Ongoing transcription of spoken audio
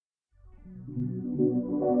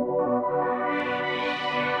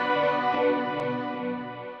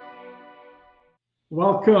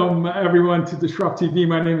Welcome, everyone, to Disrupt TV.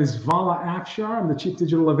 My name is Vala Afshar. I'm the Chief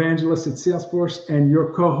Digital Evangelist at Salesforce and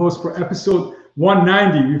your co-host for episode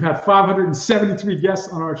 190. We've had 573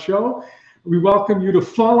 guests on our show. We welcome you to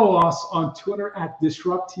follow us on Twitter at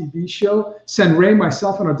Disrupt TV Show. Send Ray,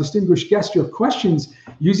 myself, and our distinguished guest your questions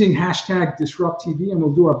using hashtag Disrupt TV, and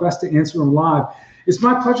we'll do our best to answer them live. It's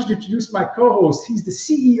my pleasure to introduce my co-host. He's the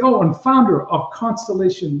CEO and founder of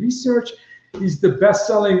Constellation Research. He's the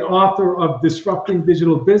best-selling author of Disrupting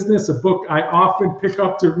Digital Business, a book I often pick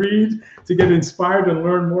up to read to get inspired and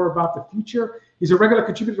learn more about the future. He's a regular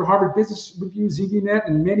contributor to Harvard Business Review, ZDNet,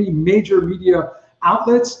 and many major media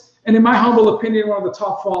outlets. And in my humble opinion, one of the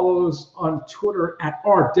top followers on Twitter at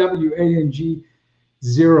RWANG0.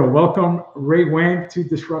 Welcome, Ray Wang, to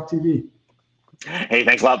Disrupt TV. Hey,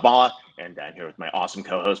 thanks a lot, Bala. And I'm here with my awesome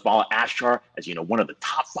co-host, Vala Afshar, as you know, one of the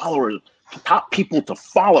top people to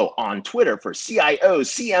follow on Twitter for CIOs,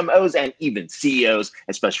 CMOs, and even CEOs,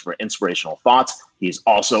 especially for inspirational thoughts. He's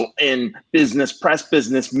also in business press,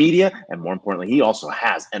 business media, and more importantly, he also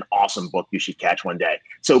has an awesome book you should catch one day.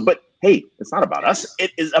 But hey, it's not about us.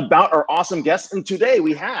 It is about our awesome guests. And today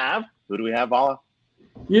we have, who do we have, Vala?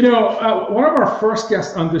 You know, one of our first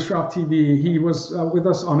guests on Disrupt TV, he was with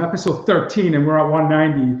us on episode 13, and we're at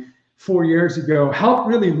 190. 4 years ago, helped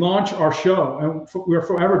really launch our show. And we're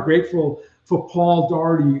forever grateful for Paul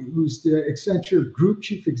Daugherty, who's the Accenture Group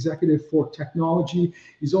Chief Executive for Technology.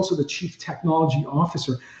 He's also the Chief Technology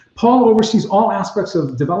Officer. Paul oversees all aspects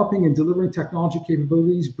of developing and delivering technology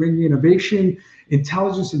capabilities, bringing innovation,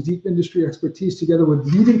 intelligence, and deep industry expertise together with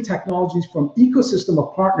leading technologies from ecosystem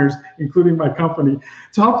of partners, including my company,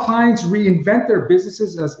 to help clients reinvent their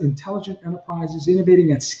businesses as intelligent enterprises,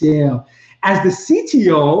 innovating at scale. As the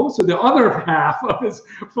CTO, so the other half of his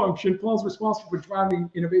function, Paul's responsible for driving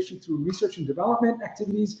innovation through research and development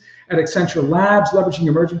activities at Accenture Labs, leveraging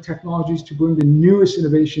emerging technologies to bring the newest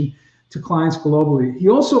innovation to clients globally. He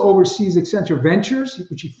also oversees Accenture Ventures,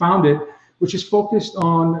 which he founded, which is focused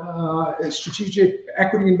on strategic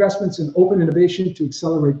equity investments and open innovation to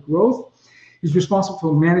accelerate growth. He's responsible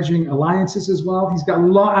for managing alliances as well. He's got a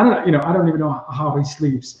lot. I don't even know how he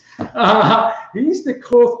sleeps. He's the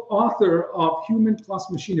co-author of Human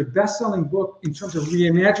Plus Machine, a best-selling book in terms of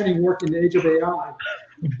reimagining work in the age of AI.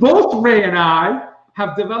 Both Ray and I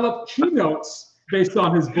have developed keynotes based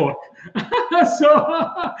on his book.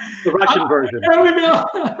 The Russian version. There we go.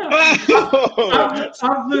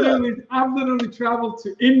 I've literally traveled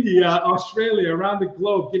to India, Australia, around the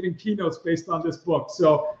globe, giving keynotes based on this book.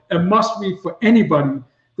 So a must read for anybody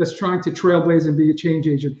that's trying to trailblaze and be a change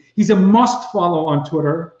agent. He's a must follow on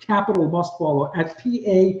Twitter, capital must follow at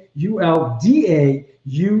PAULDAUGH.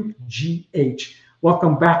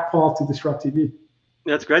 Welcome back, Paul, to Disrupt TV.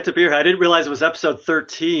 That's great to be here. I didn't realize it was episode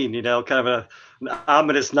 13, kind of an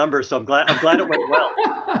ominous number, so I'm glad it went well.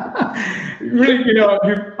 Really, you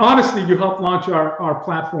helped launch our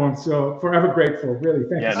platform, so forever grateful. Really,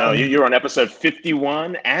 thank you. Yeah, no, you're on episode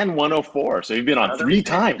 51 and 104, so you've been on 3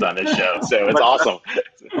 times on this show, so it's awesome.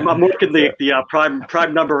 I'm working the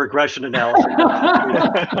prime number regression analysis.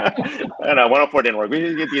 I know 104 didn't work. We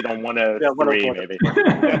didn't get you on 103 maybe.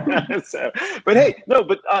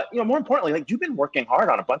 More importantly, like, you've been working hard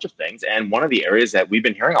on a bunch of things, and one of the areas that we've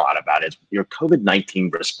been hearing a lot about is your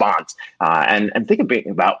COVID-19 response, and thinking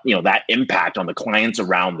about that impact on the clients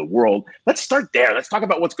around the world. Let's start there. Let's talk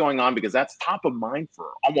about what's going on, because that's top of mind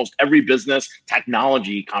for almost every business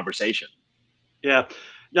technology conversation. Yeah.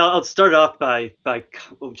 Now I'll start off by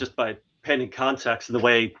painting context in the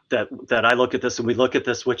way that I look at this and we look at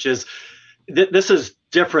this, which is this is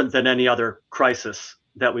different than any other crisis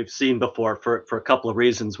that we've seen before for a couple of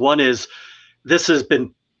reasons. One is this has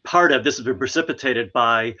been precipitated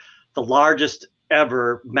by the largest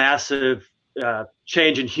ever massive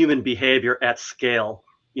change in human behavior at scale.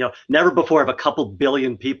 Never before have a couple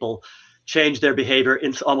billion people changed their behavior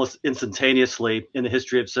almost instantaneously in the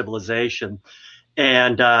history of civilization.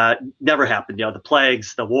 And never happened. The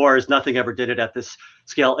plagues, the wars, nothing ever did it at this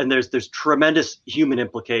scale. And there's tremendous human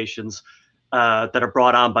implications that are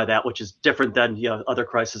brought on by that, which is different than other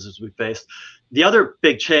crises we've faced. The other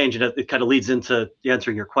big change, and it kind of leads into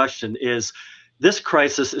answering your question, is this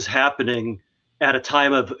crisis is happening at a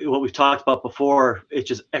time of what we've talked about before,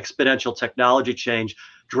 which is exponential technology change,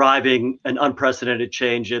 driving an unprecedented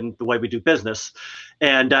change in the way we do business.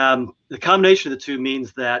 And the combination of the two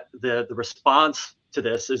means that the response to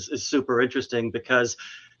this is super interesting, because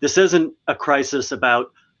this isn't a crisis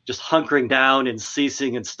about just hunkering down and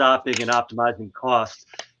ceasing and stopping and optimizing costs.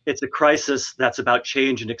 It's a crisis that's about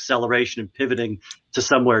change and acceleration and pivoting to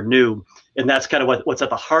somewhere new. And that's kind of what's at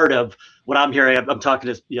the heart of what I'm hearing. I'm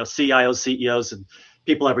talking to CIOs, CEOs, and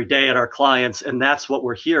people every day and our clients, and that's what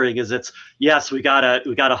we're hearing is it's yes, we gotta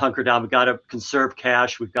hunker down, we gotta conserve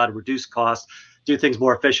cash, we've got to reduce costs, do things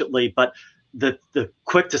more efficiently, but the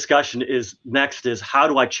quick discussion is next is how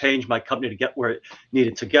do I change my company to get where it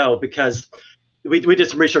needed to go? Because we did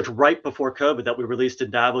some research right before COVID that we released in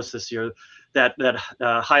Davos this year that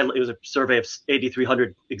it was a survey of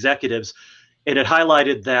 8,300 executives, and it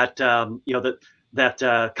highlighted that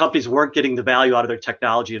that companies weren't getting the value out of their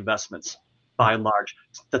technology investments by and large.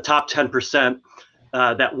 The top 10%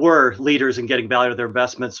 that were leaders in getting value out of their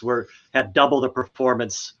investments had double the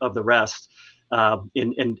performance of the rest.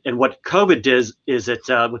 And what COVID did is it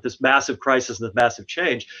with this massive crisis and this massive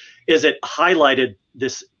change, is it highlighted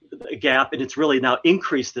this gap, and it's really now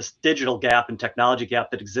increased this digital gap and technology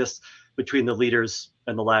gap that exists between the leaders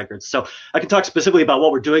and the laggards. So I can talk specifically about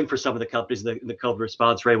what we're doing for some of the companies in the COVID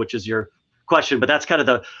response, Ray, which is your question, but that's kind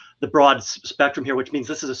of the broad spectrum here, which means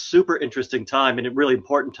this is a super interesting time and a really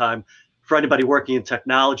important time for anybody working in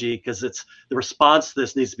technology, because it's the response to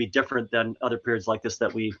this needs to be different than other periods like this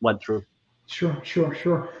that we went through. Sure.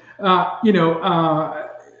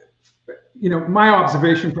 My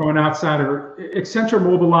observation from an outsider, Accenture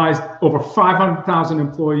mobilized over 500,000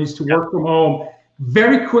 employees to work from home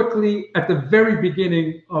very quickly at the very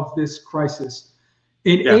beginning of this crisis.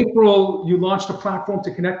 In April, you launched a platform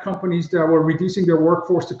to connect companies that were reducing their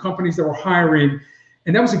workforce to companies that were hiring.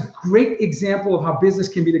 And that was a great example of how business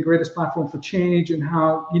can be the greatest platform for change, and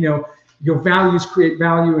how, your values create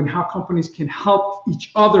value, and how companies can help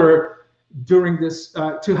each other during this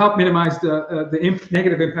to help minimize the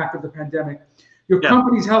negative impact of the pandemic. Your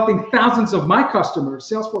company's helping thousands of my customers,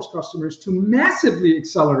 Salesforce customers, to massively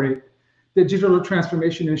accelerate the digital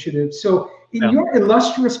transformation initiative. So in your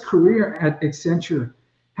illustrious career at Accenture,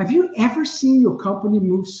 have you ever seen your company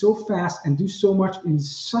move so fast and do so much in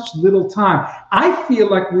such little time? I feel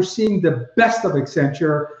like we're seeing the best of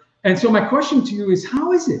Accenture. And so my question to you is,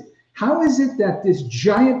 how is it? How is it that this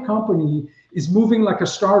giant company is moving like a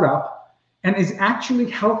startup and is actually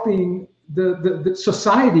helping the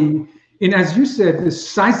society in, as you said, this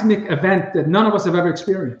seismic event that none of us have ever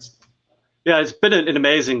experienced? Yeah, it's been an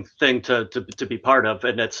amazing thing to be part of,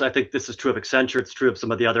 and I think this is true of Accenture. It's true of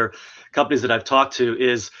some of the other companies that I've talked to.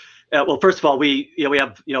 Is well, first of all, we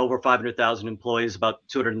have over 500,000 employees. About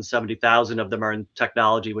 270,000 of them are in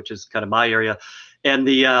technology, which is kind of my area. And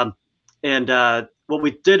what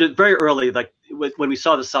we did very early, like when we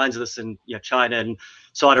saw the signs of this in China and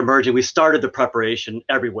saw it emerging, we started the preparation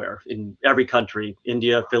everywhere in every country: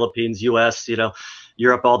 India, Philippines, U.S.,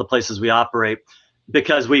 Europe, all the places we operate,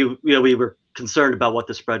 because we were concerned about what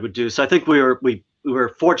the spread would do. So I think we were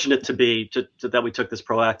fortunate that we took this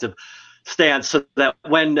proactive stance, so that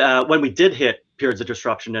when we did hit periods of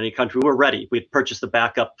disruption in any country, we were ready. We had purchased the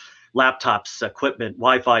backup laptops, equipment,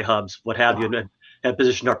 Wi-Fi hubs, what have you, and had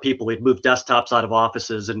positioned our people. We'd moved desktops out of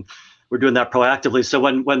offices, and we're doing that proactively. So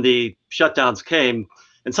when the shutdowns came,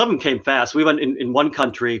 and some of them came fast, we went in one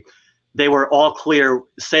country, they were all clear,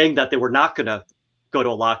 saying that they were not going to go to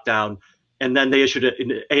a lockdown. And then they issued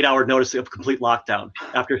an 8-hour notice of complete lockdown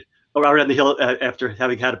after around the hill, after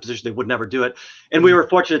having had a position they would never do it. And we were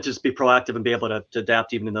fortunate to just be proactive and be able to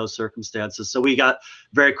adapt even in those circumstances. So we got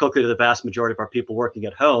very quickly to the vast majority of our people working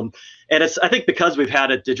at home. And I think because we've had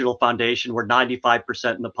a digital foundation, we're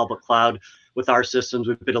 95% in the public cloud with our systems.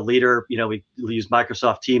 We've been a leader. We use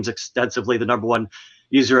Microsoft Teams extensively, the number one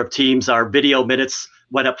user of Teams. Our video minutes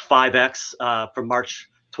went up 5x from March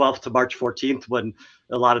 12th to March 14th, when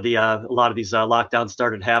a lot of these lockdowns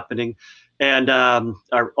started happening. And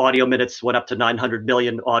our audio minutes went up to 900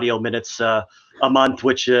 million audio minutes a month,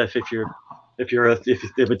 which if you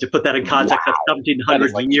to put that in context, that's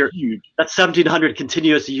 1,700 a year. That's 1,700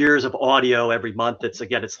 continuous years of audio every month. It's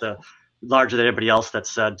the larger than anybody else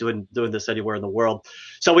that's doing this anywhere in the world.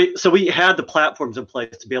 So we had the platforms in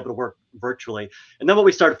place to be able to work virtually. And then what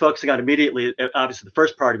we started focusing on immediately, obviously the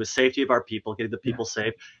first priority was safety of our people, getting the people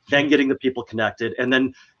safe, then getting the people connected, and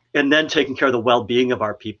then taking care of the well-being of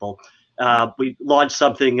our people. We launched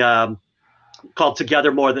something called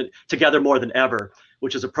Together More Than Ever,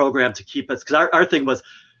 which is a program to keep us, because our thing was,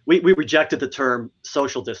 we rejected the term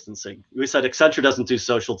social distancing. We said Accenture doesn't do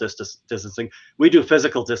social distancing. We do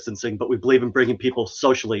physical distancing, but we believe in bringing people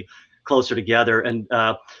socially closer together. And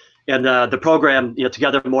the program,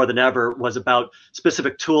 Together More Than Ever, was about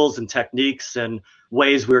specific tools and techniques and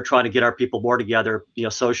ways we were trying to get our people more together,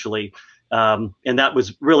 socially. And that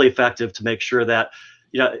was really effective to make sure that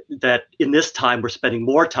that in this time we're spending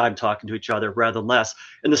more time talking to each other rather than less.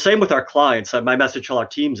 And the same with our clients. My message to all our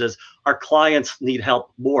teams is our clients need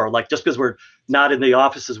help more. Like, just because we're not in the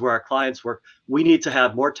offices where our clients work, we need to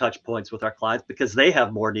have more touch points with our clients because they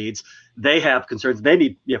have more needs. They have concerns. They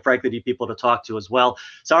need, frankly, need people to talk to as well.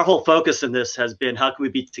 So our whole focus in this has been, how can we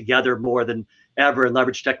be together more than ever and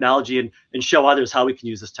leverage technology and show others how we can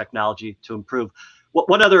use this technology to improve.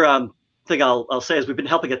 One other thing I'll say is we've been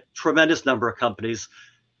helping a tremendous number of companies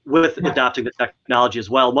with adopting the technology as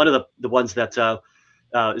well. One of the ones that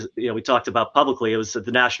we talked about publicly, it was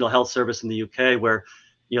the National Health Service in the UK, where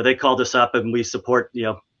they called us up and we support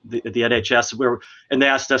the NHS, and they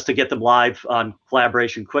asked us to get them live on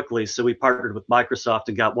collaboration quickly. So we partnered with Microsoft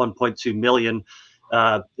and got 1.2 million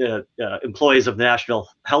employees of the National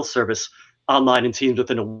Health Service online in Teams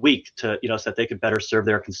within a week to, so that they could better serve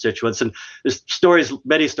their constituents. And there's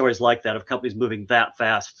many stories like that of companies moving that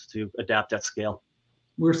fast to adapt at scale.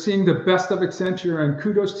 We're seeing the best of Accenture, and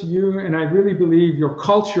kudos to you. And I really believe your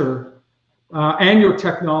culture and your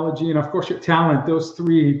technology, and of course your talent, those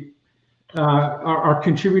three are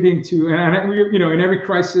contributing to, and in every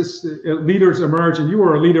crisis, leaders emerge, and you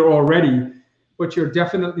were a leader already, but you're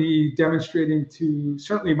definitely demonstrating to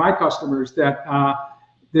certainly my customers that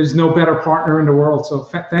there's no better partner in the world. So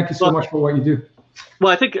thank you so much for what you do.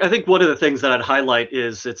 Well, I think one of the things that I'd highlight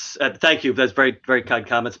is thank you. That's very, very kind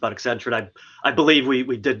comments about Accenture. And I believe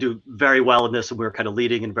we did do very well in this, and we were kind of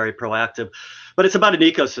leading and very proactive. But it's about an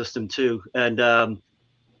ecosystem too, and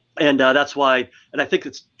that's why. And I think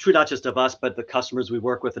it's true not just of us, but the customers we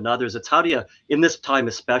work with and others. It's how do you, in this time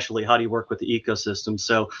especially, how do you work with the ecosystem?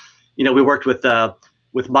 So, we worked with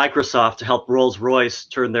Microsoft to help Rolls-Royce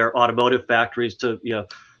turn their automotive factories to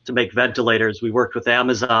make ventilators. We worked with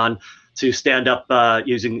Amazon to stand up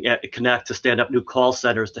using Connect to stand up new call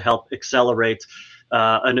centers to help accelerate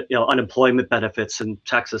unemployment benefits in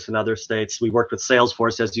Texas and other states. We worked with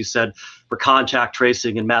Salesforce, as you said, for contact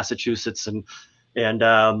tracing in Massachusetts and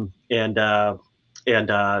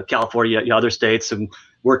California, other states, and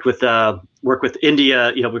worked with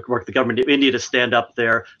India. We worked with the government of India to stand up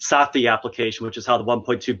their Sati application, which is how the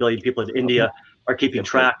 1.2 billion people in India are keeping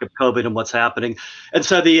track of COVID and what's happening. And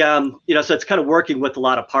so so it's kind of working with a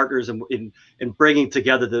lot of partners and in bringing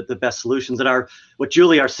together the best solutions. And what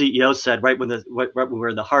Julie, our CEO, said right when we were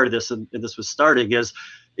in the heart of this and this was starting is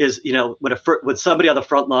when somebody on the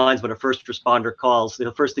front lines, when a first responder calls,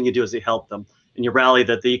 the first thing you do is you help them and you rally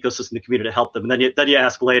the ecosystem, the community to help them, and then you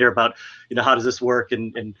ask later about how does this work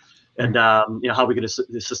and how are we going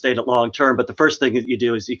to sustain it long term. But the first thing that you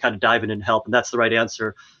do is you kind of dive in and help, and that's the right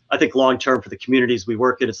answer. I think long term for the communities we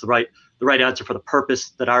work in, it's the right answer for the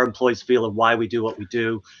purpose that our employees feel and why we do what we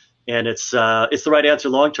do. And it's the right answer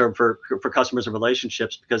long term for customers and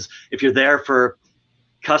relationships, because if you're there for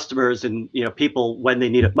customers and people when they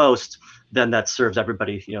need it most, then that serves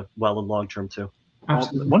everybody well in long term too.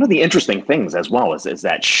 Absolutely. One of the interesting things as well is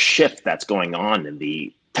that shift that's going on in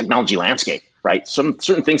the technology landscape, right?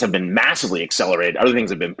 Certain things have been massively accelerated, other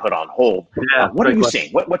things have been put on hold. Yeah, what are you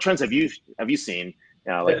seeing? What trends have you seen?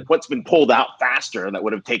 What's been pulled out faster that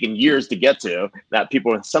would have taken years to get to, that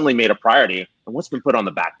people have suddenly made a priority, and what's been put on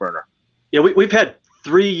the back burner? Yeah, we've had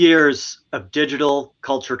 3 years of digital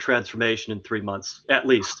culture transformation in 3 months, at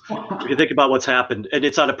least. If you think about what's happened, and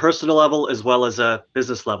it's on a personal level as well as a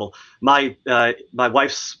business level. My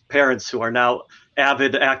wife's parents, who are now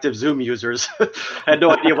avid, active Zoom users, had no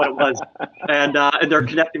idea what it was, and they're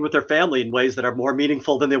connecting with their family in ways that are more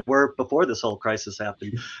meaningful than they were before this whole crisis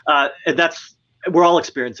happened. And we're all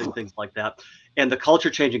experiencing things like that. And the culture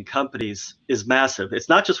changing companies is massive. It's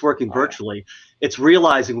not just working virtually, it's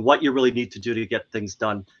realizing what you really need to do to get things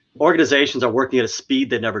done. Organizations are working at a speed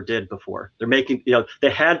they never did before. They're making, they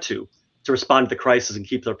had to respond to the crisis and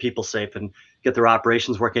keep their people safe and get their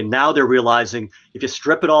operations working. Now they're realizing if you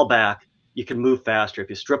strip it all back, you can move faster. If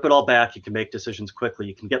you strip it all back, you can make decisions quickly.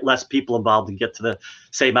 You can get less people involved and get to the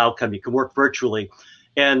same outcome. You can work virtually.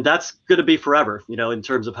 And that's going to be forever, in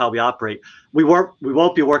terms of how we operate. We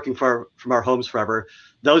won't be working from our homes forever.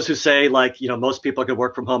 Those who say most people can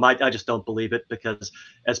work from home, I just don't believe it, because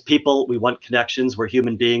as people, we want connections. We're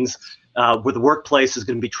human beings. Where the workplace is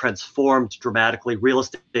going to be transformed dramatically. Real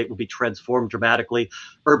estate will be transformed dramatically.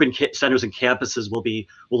 Urban centers and campuses will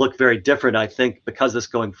look very different, I think, because of this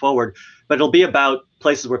going forward. But it'll be about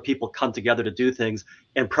places where people come together to do things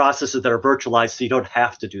and processes that are virtualized, so you don't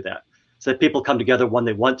have to do that. So that people come together when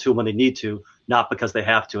they want to, when they need to, not because they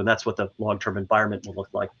have to. And that's what the long-term environment will look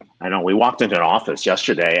like. I know. We walked into an office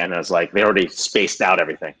yesterday and it was like they already spaced out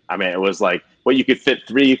everything. I mean, it was like what you could fit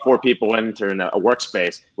 3-4 people into in a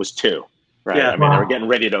workspace was 2. Right. Yeah. I mean, they were getting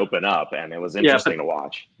ready to open up, and it was interesting to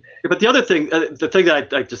watch. But the other thing, the thing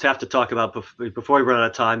that I just have to talk about before we run out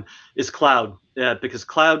of time is cloud. Because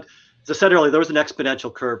cloud, as I said earlier, there was an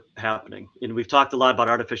exponential curve happening, and we've talked a lot about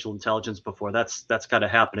artificial intelligence before. That's kind of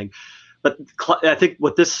happening. But I think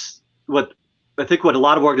what a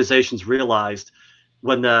lot of organizations realized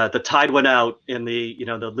when the tide went out and the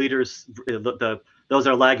leaders, those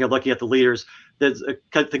that are lagging are looking at the leaders, there's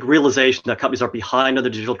the realization that companies are behind on the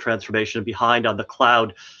digital transformation and behind on the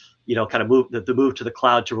cloud, kind of the move to the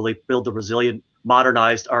cloud to really build the resilient,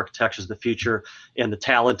 modernized architectures of the future and the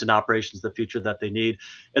talent and operations of the future that they need.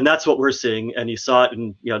 And that's what we're seeing. And you saw it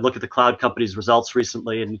in, look at the cloud companies' results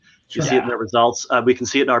recently, and you see it in their results. We can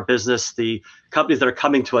see it in our business. The companies that are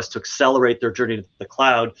coming to us to accelerate their journey to the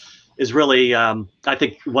cloud is really, I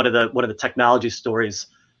think, one of the technology stories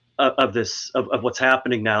of what's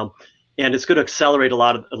happening now. And it's going to accelerate a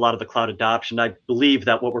lot of the cloud adoption. I believe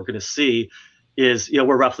that what we're going to see is,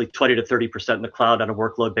 we're roughly 20 to 30% in the cloud on a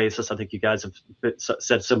workload basis. I think you guys have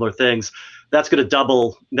said similar things. That's going to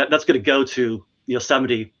double. That's going to go to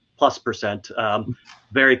 70+%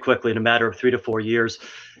 very quickly in a matter of 3 to 4 years.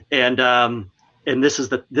 And this is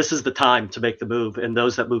the time to make the move. And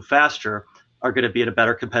those that move faster are going to be in a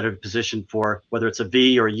better competitive position for whether it's a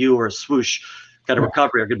V or a U or a swoosh kind of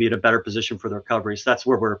recovery, are going to be in a better position for the recovery. So that's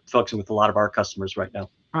where we're focusing with a lot of our customers right now.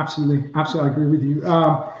 Absolutely. I agree with you.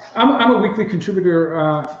 I'm a weekly contributor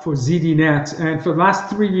for ZDNet, and for the last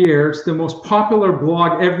 3 years, the most popular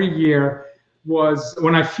blog every year was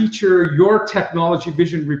when I feature your technology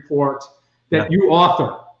vision report that you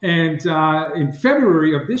author. And in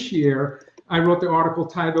February of this year, I wrote the article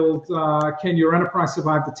titled, Can Your Enterprise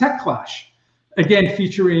Survive the Tech Clash? Again,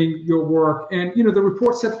 featuring your work. And the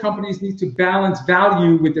report said companies need to balance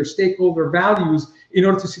value with their stakeholder values in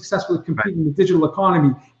order to successfully compete in the digital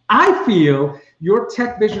economy. I feel your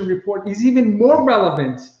Tech Vision report is even more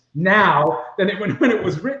relevant now than when it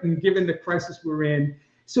was written, given the crisis we're in.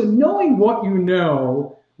 So knowing what you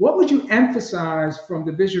know, what would you emphasize from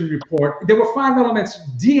the Vision report? There were 5 elements.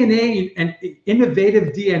 DNA and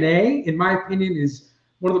innovative DNA, in my opinion, is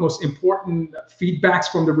one of the most important feedbacks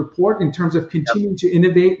from the report in terms of continuing to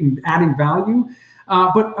innovate and adding value.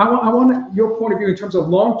 But I want your point of view in terms of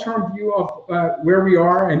long-term view of where we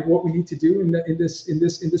are and what we need to do in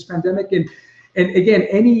this pandemic. And again,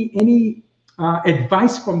 any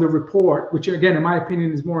advice from the report, which again, in my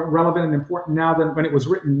opinion, is more relevant and important now than when it was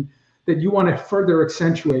written, that you want to further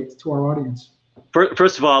accentuate to our audience.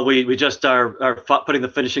 First of all, we just are putting the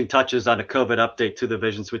finishing touches on a COVID update to the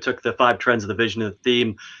vision. So we took the 5 trends of the vision and the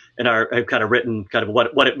theme and have kind of written kind of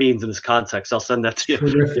what it means in this context. I'll send that to you.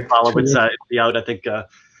 Terrific. Follow it out, I think,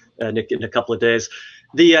 in a couple of days.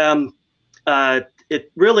 It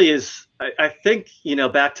really is, I think,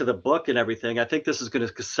 back to the book and everything, I think this is going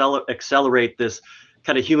to accelerate this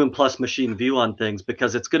kind of human plus machine view on things,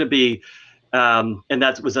 because it's going to be, and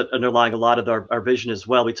that was underlying a lot of our vision as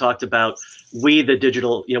well. We talked about we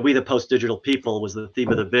the post-digital people was the theme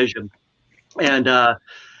of the vision. And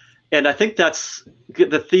I think that's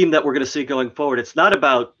the theme that we're going to see going forward. It's not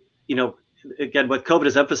about, again, what COVID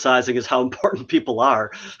is emphasizing is how important people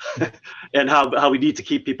are and how we need to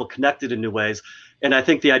keep people connected in new ways. And I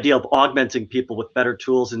think the idea of augmenting people with better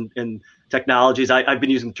tools and technologies, I've been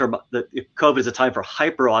using the term that COVID is a time for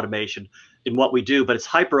hyper automation in what we do, but it's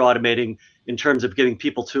hyper automating in terms of giving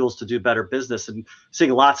people tools to do better business, and seeing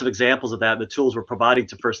lots of examples of that. The tools we're providing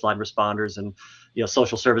to first line responders and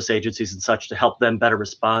social service agencies and such to help them better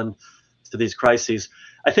respond to these crises.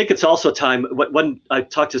 I think it's also time. When I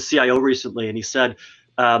talked to a CIO recently, and he said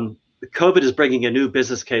COVID is bringing a new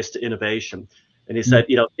business case to innovation, and he said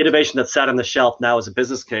innovation that sat on the shelf now is a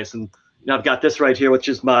business case. And I've got this right here, which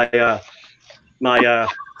is my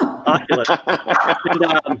Oculus.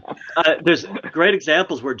 And, there's great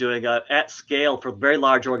examples we're doing at scale for very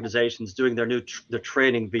large organizations, doing their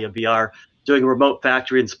training via VR, doing remote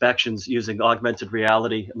factory inspections using augmented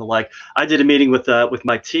reality and the like. I did a meeting with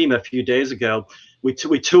my team a few days ago. We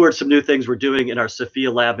toured some new things we're doing in our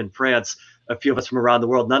Sophia lab in France. A few of us from around the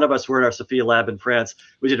world. None of us were in our Sophia lab in France.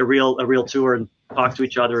 We did a real tour and talked to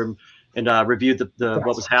each other and reviewed what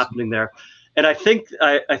was happening there. And I think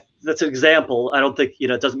that's an example. I don't think,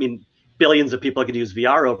 it doesn't mean billions of people can use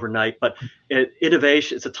VR overnight, but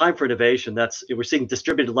innovation, it's a time for innovation. We're seeing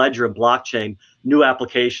distributed ledger and blockchain, new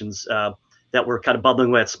applications that we're kind of bubbling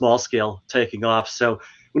away at small scale, taking off. So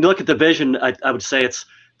when you look at the vision, I would say it's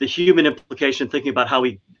the human implication, thinking about how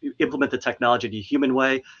we implement the technology in a human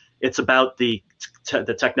way. It's about the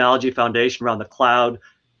technology foundation around the cloud,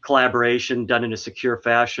 collaboration done in a secure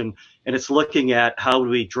fashion. And it's looking at how do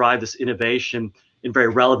we drive this innovation in very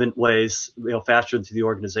relevant ways, faster into the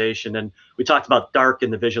organization. And we talked about DARK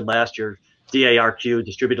in the vision last year, DARQ,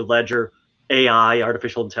 distributed ledger, AI,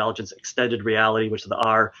 artificial intelligence, extended reality, which is the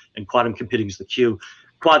R, and quantum computing is the Q.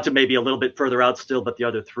 Quantum may be a little bit further out still, but the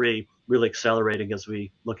other three really accelerating as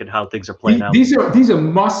we look at how things are playing out. These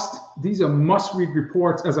are must-read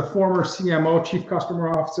reports. As a former CMO, Chief Customer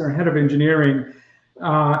Officer, and Head of Engineering,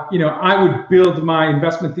 I would build my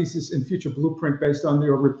investment thesis and future blueprint based on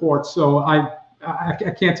your reports. So I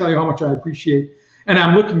can't tell you how much I appreciate. And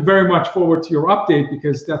I'm looking very much forward to your update,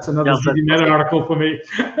 because that's another ZD Meta article for me.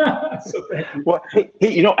 So thank you. Well,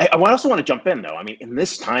 hey, I also want to jump in, though. I mean, in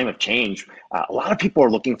this time of change, a lot of people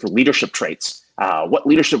are looking for leadership traits. What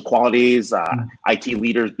leadership qualities IT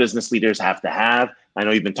leaders, business leaders have to have. I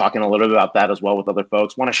know you've been talking a little bit about that as well with other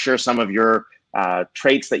folks. Want to share some of your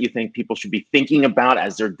traits that you think people should be thinking about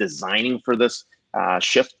as they're designing for this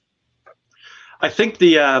shift? I think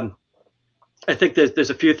there's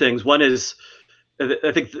a few things. One is,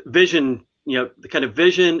 I think the vision, the kind of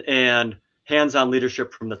vision and hands-on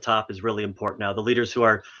leadership from the top is really important now. The leaders who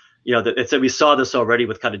are, we saw this already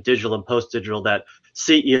with kind of digital and post-digital, that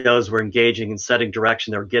CEOs were engaging and setting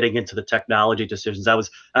direction. They were getting into the technology decisions. I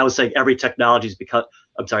was saying every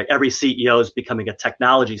CEO is becoming a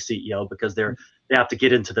technology CEO, because they have to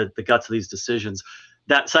get into the guts of these decisions.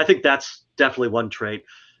 So I think that's definitely one trait.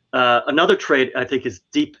 Another trait I think is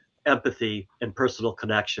deep empathy and personal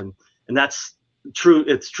connection, and that's true.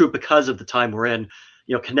 It's true because of the time we're in.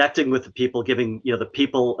 Connecting with the people, giving the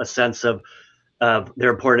people a sense of they're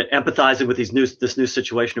important, empathizing with this new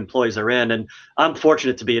situation employees are in. And I'm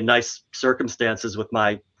fortunate to be in nice circumstances with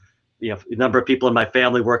my number of people in my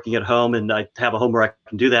family working at home, and I have a home where I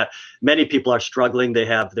can do that. Many people are struggling.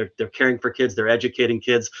 They're caring for kids, they're educating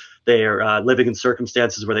kids, they are living in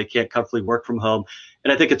circumstances where they can't comfortably work from home.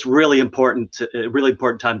 And I think it's really important time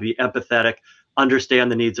to be empathetic,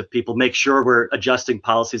 understand the needs of people, make sure we're adjusting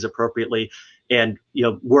policies appropriately, and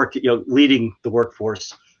leading the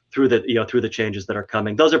workforce through the changes that are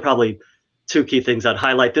coming. Those are probably two key things I'd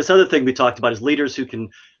highlight. This other thing we talked about is leaders who can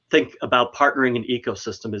think about partnering an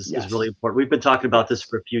ecosystem is really important. We've been talking about this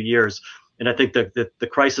for a few years, and I think the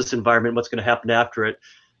crisis environment, what's going to happen after it,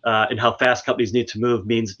 and how fast companies need to move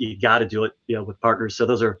means you got to do it with partners. So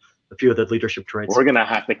those are a few of the leadership traits. We're going to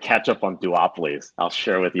have to catch up on duopolies. I'll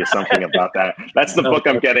share with you something about that. That's the book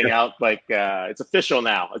I'm getting out. It's official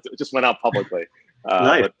now. It just went out publicly.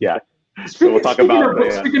 Nice. But yeah. So we'll talk about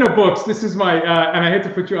speaking of books, this is my, and I hate to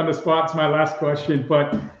put you on the spot, it's my last question,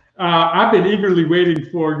 but I've been eagerly waiting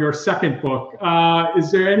for your second book.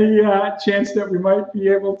 Is there any chance that we might be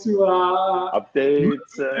able to updates?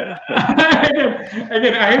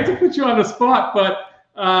 Again, I hate to put you on the spot, but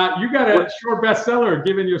you got a short bestseller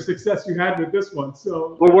given your success you had with this one.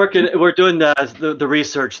 So we're doing the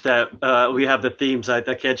research that we have the themes. I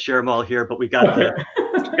can't share them all here, but we got the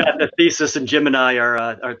thesis, and Jim and I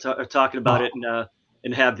are talking about it, and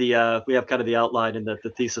have we have kind of the outline and the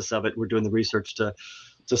thesis of it. We're doing the research to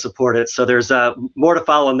support it. So there's more to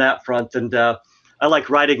follow on that front, and I like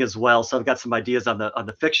writing as well, so I've got some ideas on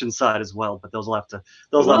the fiction side as well. But those will have to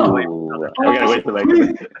wait.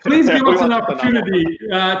 Please give us an opportunity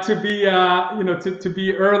to be to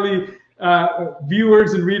be early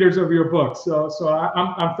viewers and readers of your book. So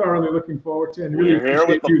I'm thoroughly looking forward to it, and really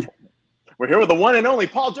appreciate you. We're here with the one and only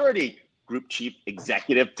Paul Daugherty, Group Chief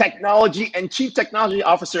Executive Technology and Chief Technology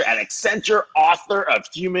Officer at Accenture, author of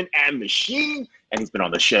Human and Machine. And he's been on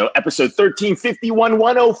the show, episode 13, 51,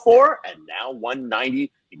 104, and now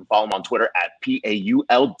 190. You can follow him on Twitter at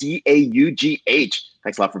PAULDAUGH.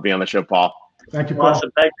 Thanks a lot for being on the show, Paul. Thank you, Paul. Awesome.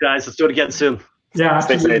 Thanks, guys. Let's do it again soon. Yeah,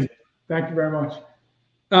 stay safe. Thank you very much.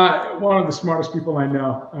 One of the smartest people I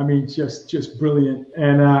know. I mean, just brilliant.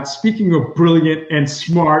 And speaking of brilliant and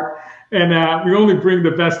smart, and we only bring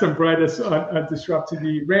the best and brightest on Disrupt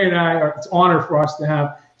TV. Ray and I, it's an honor for us to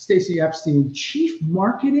have Stacey Epstein, Chief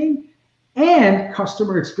Marketing and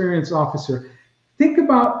Customer Experience Officer. Think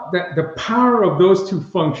about the power of those two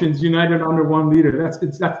functions united under one leader.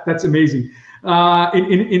 That's amazing.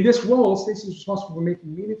 In this role, Stacey is responsible for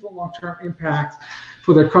making meaningful long-term impact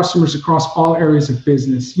for their customers across all areas of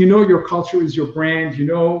business. You know your culture is your brand. You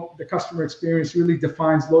know the customer experience really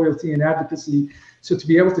defines loyalty and advocacy. So to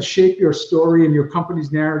be able to shape your story and your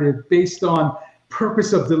company's narrative based on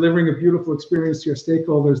purpose of delivering a beautiful experience to your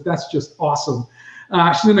stakeholders, that's just awesome.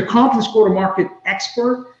 She's an accomplished go-to-market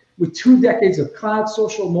expert with 2 decades of cloud,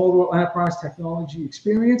 social, mobile, enterprise technology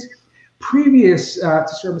experience. Previous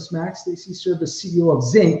to ServiceMax, Stacey served as CEO of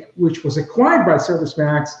Zinc, which was acquired by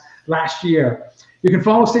ServiceMax last year. You can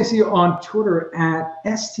follow Stacey on Twitter at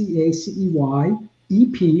STACEYEPSTEIN.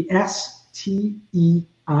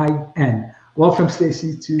 Welcome,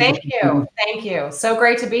 Stacy. Thank you. So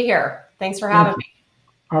great to be here. Thanks for having me.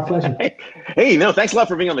 Our pleasure. Hey, no, thanks a lot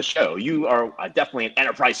for being on the show. You are definitely an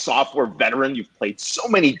enterprise software veteran. You've played so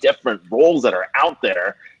many different roles that are out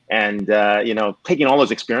there, and taking all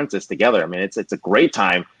those experiences together. I mean, it's a great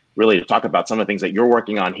time really to talk about some of the things that you're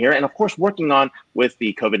working on here, and of course working on with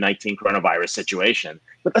the COVID-19 coronavirus situation.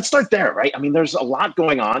 But let's start there, right? I mean, there's a lot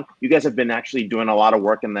going on. You guys have been actually doing a lot of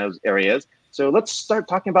work in those areas. So let's start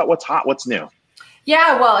talking about what's hot, what's new.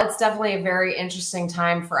 Yeah, well, it's definitely a very interesting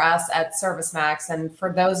time for us at ServiceMax. And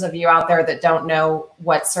for those of you out there that don't know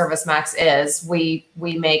what ServiceMax is, we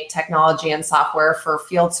make technology and software for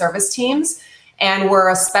field service teams. And we're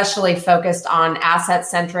especially focused on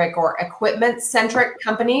asset-centric or equipment-centric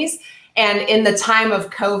companies. And in the time of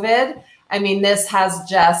COVID, I mean, it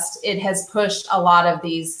has pushed a lot of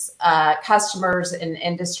these customers and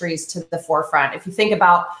industries to the forefront. If you think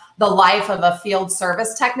about the life of a field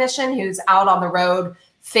service technician who's out on the road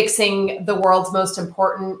fixing the world's most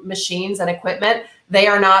important machines and equipment, they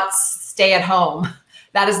are not stay at home.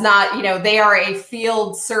 That is not, they are a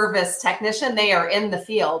field service technician. They are in the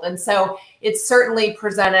field. And so it's certainly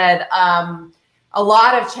presented a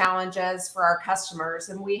lot of challenges for our customers.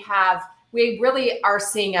 And we really are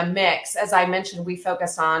seeing a mix. As I mentioned, we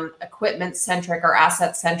focus on equipment-centric or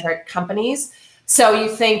asset-centric companies. So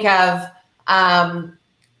you think of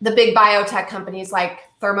the big biotech companies like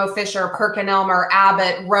Thermo Fisher, PerkinElmer,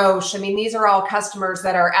 Abbott, Roche. I mean, these are all customers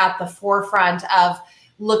that are at the forefront of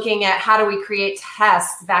looking at how do we create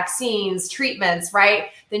tests, vaccines, treatments, right?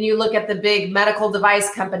 Then you look at the big medical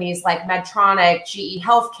device companies like Medtronic, GE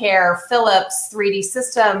Healthcare, Philips, 3D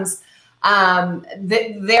Systems.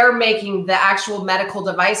 They're making the actual medical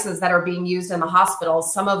devices that are being used in the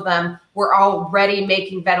hospitals. Some of them were already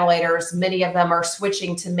making ventilators. Many of them are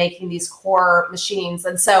switching to making these core machines.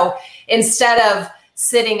 And so instead of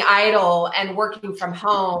sitting idle and working from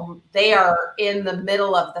home, they are in the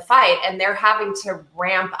middle of the fight and they're having to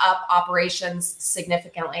ramp up operations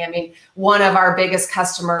significantly. I mean, one of our biggest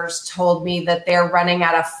customers told me that they're running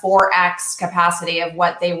at a 4x capacity of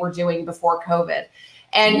what they were doing before COVID.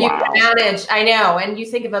 And wow. You can manage, I know, and you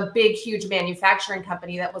think of a big, huge manufacturing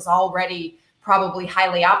company that was already probably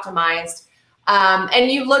highly optimized. And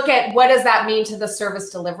you look at what does that mean to the service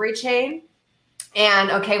delivery chain?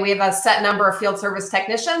 And okay, we have a set number of field service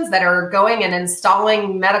technicians that are going and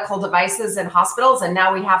installing medical devices in hospitals, and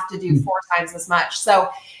now we have to do 4 times as much. So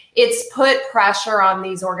it's put pressure on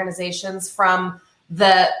these organizations from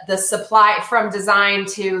the supply, from design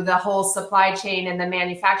to the whole supply chain and the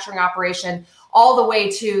manufacturing operation, all the way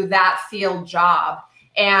to that field job.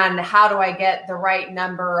 And how do I get the right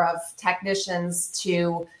number of technicians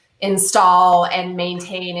to install and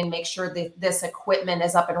maintain and make sure that this equipment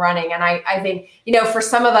is up and running? And I think, for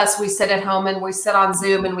some of us, we sit at home and we sit on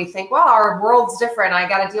Zoom and we think, well, our world's different. I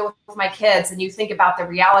got to deal with my kids. And you think about the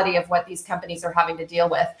reality of what these companies are having to deal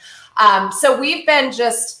with. So we've been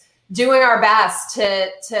just doing our best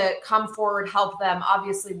to come forward, help them.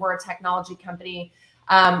 Obviously, we're a technology company.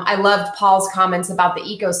 I loved Paul's comments about the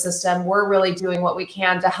ecosystem. We're really doing what we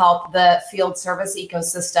can to help the field service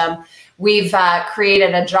ecosystem. We've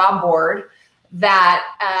created a job board that,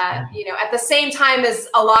 at the same time as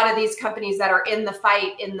a lot of these companies that are in the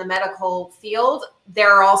fight in the medical field,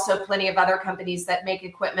 there are also plenty of other companies that make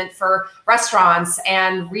equipment for restaurants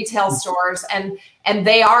and retail stores, and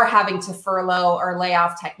they are having to furlough or lay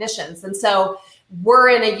off technicians. And so we're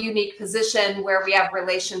in a unique position where we have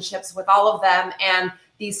relationships with all of them, and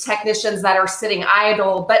these technicians that are sitting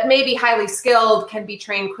idle, but maybe highly skilled, can be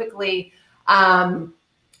trained quickly,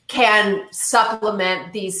 can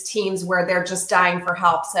supplement these teams where they're just dying for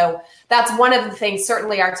help. So that's one of the things.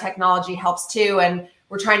 Certainly our technology helps too, and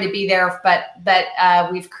we're trying to be there, but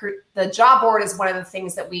the job board is one of the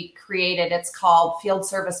things that we created. It's called Field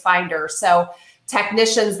Service Finder. So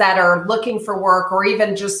technicians that are looking for work or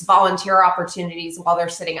even just volunteer opportunities while they're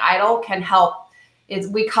sitting idle can help.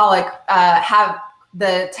 We call it have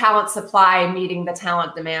the talent supply meeting the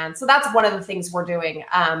talent demand. So that's one of the things we're doing.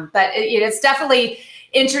 But it's definitely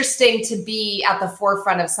interesting to be at the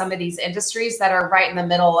forefront of some of these industries that are right in the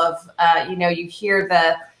middle of, you hear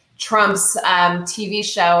the Trump's TV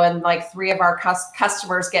show and like 3 of our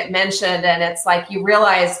customers get mentioned. And it's like, you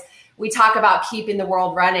realize we talk about keeping the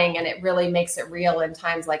world running, and it really makes it real in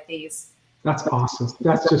times like these. That's awesome.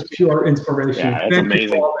 That's just pure inspiration. Yeah, it's amazing. You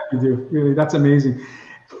for all that you do. Really, that's amazing.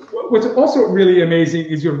 What's also really amazing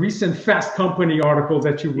is your recent Fast Company article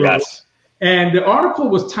that you wrote. Yes. And the article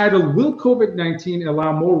was titled, "Will COVID-19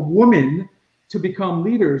 Allow More Women to Become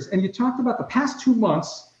Leaders?" And you talked about the past 2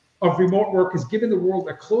 months of remote work has given the world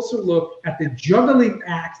a closer look at the juggling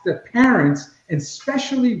act that parents, and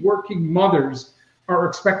especially working mothers, are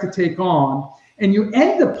expected to take on. And you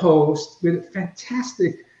end the post with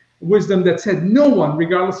fantastic wisdom that said no one,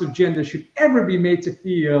 regardless of gender, should ever be made to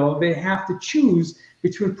feel they have to choose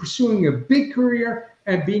between pursuing a big career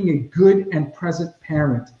and being a good and present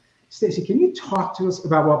parent. Stacey, can you talk to us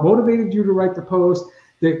about what motivated you to write the post,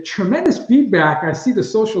 the tremendous feedback, I see the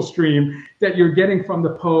social stream that you're getting from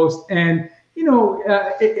the post, and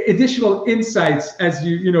additional insights as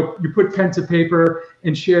you put pen to paper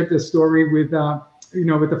and shared this story with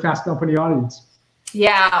the Fast Company audience?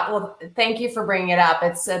 Yeah, well, thank you for bringing it up.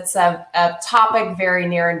 It's a topic very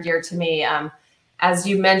near and dear to me. As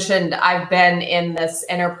you mentioned, I've been in this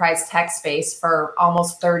enterprise tech space for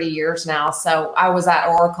almost 30 years now. So I was at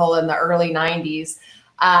Oracle in the early 90s.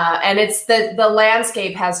 And it's the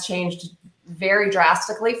landscape has changed very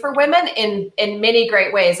drastically for women in many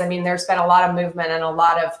great ways. I mean, there's been a lot of movement and a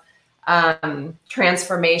lot of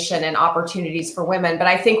transformation and opportunities for women. But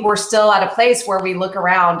I think we're still at a place where we look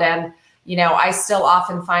around and, I still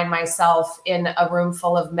often find myself in a room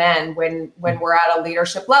full of men when we're at a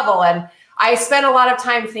leadership level. And I spend a lot of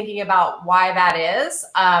time thinking about why that is.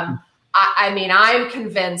 I mean, I'm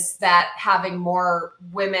convinced that having more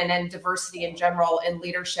women and diversity in general in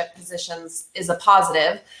leadership positions is a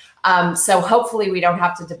positive. So hopefully we don't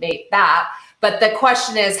have to debate that. But the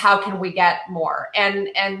question is, how can we get more? And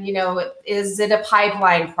is it a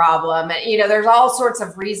pipeline problem? There's all sorts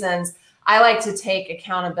of reasons. I like to take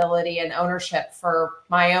accountability and ownership for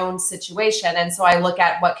my own situation. And so I look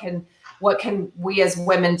at what can we as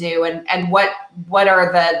women do and what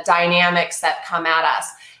are the dynamics that come at us.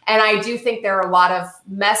 And I do think there are a lot of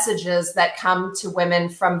messages that come to women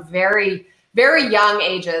from very, very young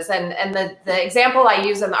ages. And the example I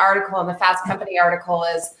use in the article, in the Fast Company article,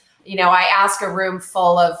 is, I ask a room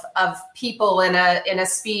full of people in a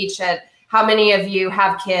speech at how many of you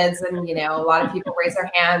have kids? And, a lot of people raise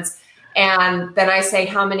their hands. And then I say,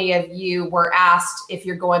 how many of you were asked if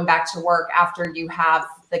you're going back to work after you have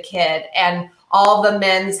the kid? And all the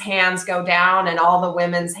men's hands go down and all the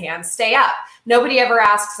women's hands stay up. Nobody ever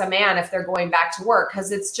asks a man if they're going back to work,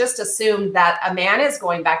 because it's just assumed that a man is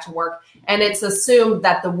going back to work, and it's assumed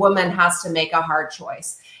that the woman has to make a hard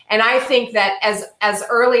choice. And I think that as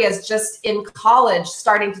early as just in college,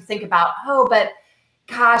 starting to think about, but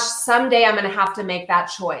gosh, someday I'm going to have to make that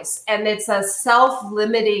choice. And it's a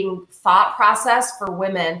self-limiting thought process for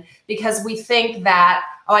women, because we think that,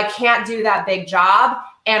 I can't do that big job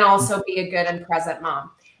and also be a good and present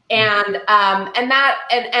mom. And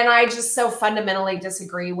I just so fundamentally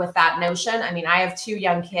disagree with that notion. I mean, I have 2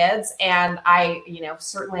 young kids, and I,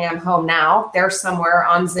 certainly I'm home now. They're somewhere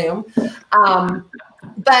on Zoom.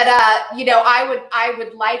 But I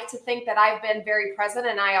would like to think that I've been very present,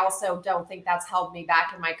 and I also don't think that's held me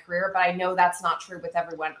back in my career, but I know that's not true with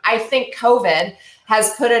everyone. I think COVID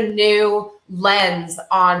has put a new lens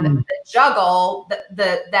on the juggle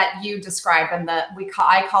that you described, and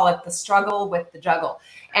I call it the struggle with the juggle.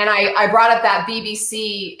 And I brought up that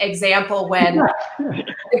BBC example when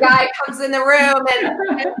the guy comes in the room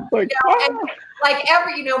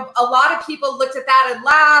a lot of people looked at that and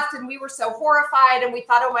laughed, and we were so horrified, and we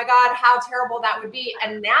thought, oh my God, how terrible that would be.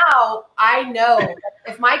 And now I know that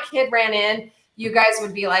if my kid ran in, you guys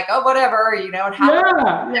would be like, oh, whatever, and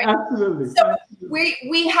absolutely. So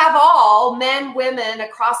we have all, men, women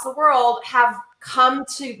across the world, have come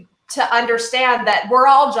to understand that we're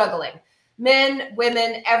all juggling. Men,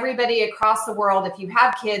 women, everybody across the world. If you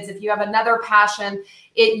have kids, if you have another passion,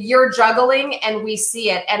 you're juggling, and we see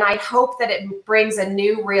it. And I hope that it brings a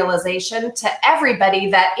new realization to everybody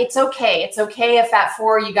that it's okay. It's okay if at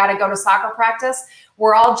 4 you got to go to soccer practice.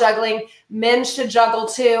 We're all juggling. Men should juggle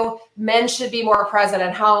too. Men should be more present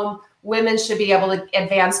at home. Women should be able to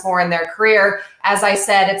advance more in their career. As I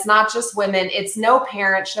said, it's not just women. It's no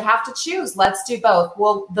parent should have to choose. Let's do both.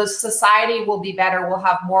 The society will be better. We'll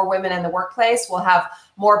have more women in the workplace. We'll have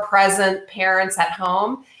more present parents at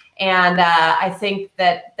home. And I think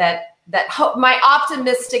that my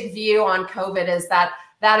optimistic view on COVID is that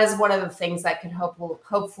is one of the things that can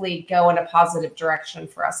hopefully go in a positive direction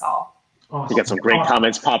for us all. Awesome. We got some great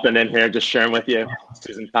comments popping in here, just sharing with you.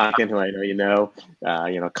 Susan Talkin, who I know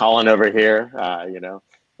Colin over here,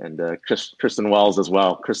 and Kristen Wells as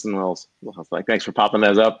well. Kristen Wells, thanks for popping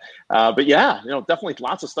those up. But yeah, definitely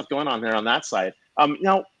lots of stuff going on there on that side.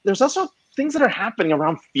 There's also things that are happening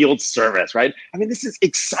around field service, right? I mean, this is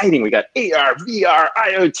exciting. We got AR, VR,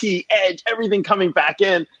 IoT, Edge, everything coming back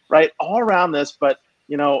in, right? All around this. But,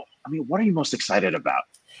 what are you most excited about?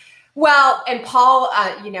 Well, and Paul,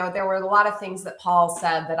 there were a lot of things that Paul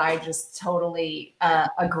said that I just totally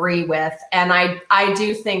agree with, and I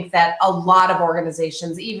do think that a lot of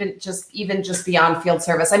organizations, even just beyond field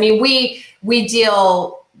service. I mean, we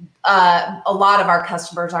deal. A lot of our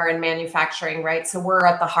customers are in manufacturing, right? So we're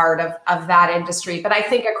at the heart of that industry. But I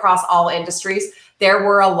think across all industries, there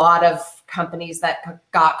were a lot of companies that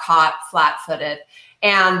got caught flat-footed.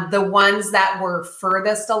 And the ones that were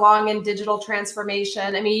furthest along in digital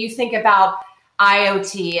transformation, I mean, you think about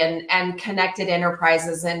IoT and connected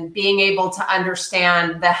enterprises and being able to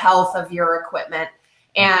understand the health of your equipment.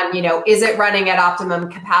 And, is it running at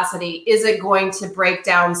optimum capacity? Is it going to break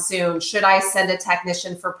down soon? Should I send a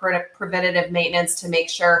technician for preventative maintenance to make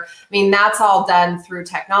sure? I mean, that's all done through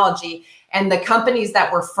technology. And the companies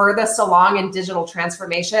that were furthest along in digital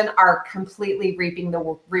transformation are completely reaping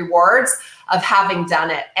the rewards of having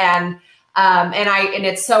done it. And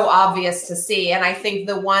it's so obvious to see. And I think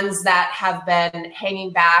the ones that have been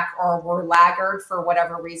hanging back or were laggard for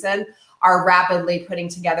whatever reason are rapidly putting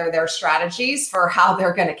together their strategies for how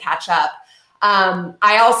they're going to catch up.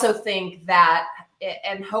 I also think that,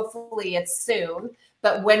 and hopefully it's soon,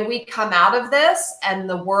 but when we come out of this and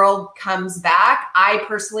the world comes back, I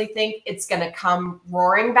personally think it's going to come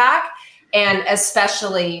roaring back, and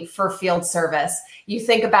especially for field service. You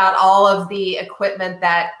think about all of the equipment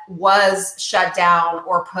that was shut down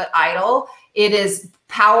or put idle. It is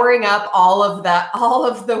powering up all of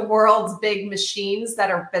the world's big machines that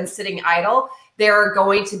have been sitting idle. There are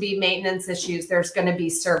going to be maintenance issues. There's going to be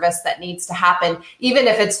service that needs to happen, even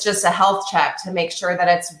if it's just a health check to make sure that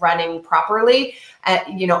it's running properly.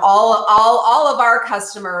 All of our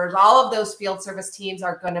customers, all of those field service teams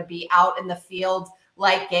are going to be out in the field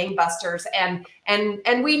like gangbusters. And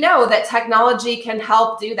we know that technology can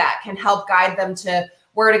help do that, can help guide them to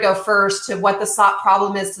where to go first, to what the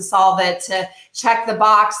problem is to solve it, to check the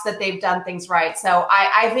box that they've done things right. So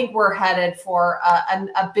I think we're headed for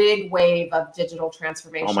a big wave of digital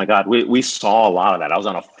transformation. Oh my God, we saw a lot of that. I was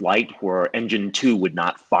on a flight where engine 2 would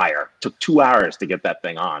not fire. It took 2 hours to get that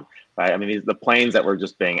thing on. Right? I mean, the planes that were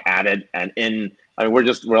just being added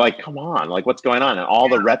we're like, come on, like what's going on? And all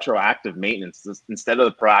the retroactive maintenance instead of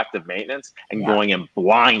the proactive maintenance and going in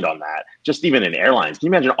blind on that. Just even in airlines, can you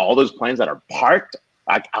imagine all those planes that are parked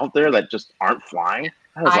out there that just aren't flying?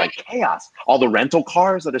 That was like chaos. All the rental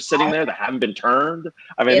cars that are sitting there that haven't been turned.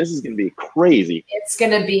 I mean, this is going to be crazy. It's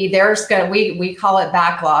going to be, we call it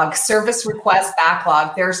backlog, service request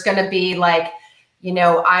backlog. There's going to be like,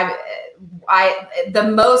 the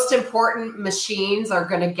most important machines are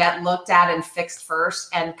going to get looked at and fixed first,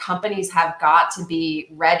 and companies have got to be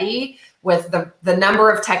ready with the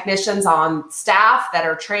number of technicians on staff that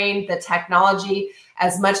are trained, the technology,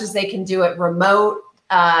 as much as they can do it remote.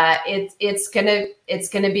 It's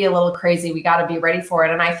gonna be a little crazy. We got to be ready for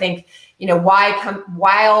it. And I think,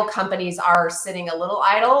 while companies are sitting a little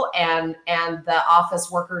idle and the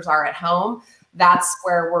office workers are at home, that's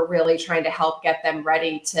where we're really trying to help get them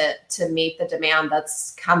ready to meet the demand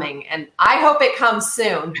that's coming. And I hope it comes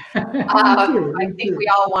soon. I think we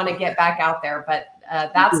all want to get back out there, but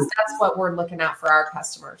that's what we're looking at for our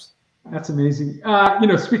customers. That's amazing.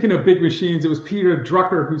 Speaking of big machines, it was Peter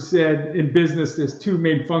Drucker who said in business, there's 2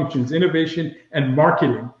 main functions, innovation and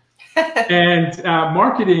marketing. And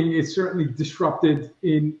marketing is certainly disrupted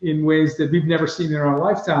in ways that we've never seen in our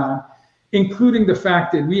lifetime, including the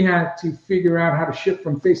fact that we had to figure out how to shift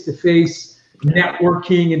from face-to-face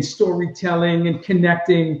networking and storytelling and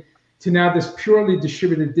connecting to now this purely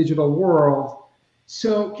distributed digital world.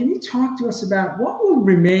 So can you talk to us about what will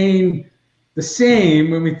remain the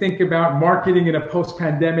same when we think about marketing in a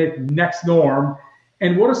post-pandemic next norm?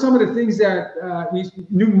 And what are some of the things that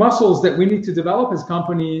new muscles that we need to develop as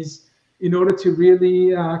companies in order to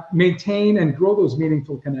really maintain and grow those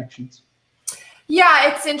meaningful connections?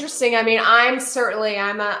 Yeah, it's interesting. I mean, I'm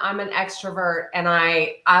an extrovert, and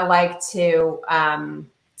I like to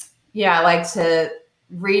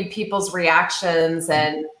read people's reactions.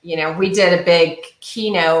 And we did a big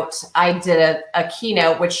keynote. I did a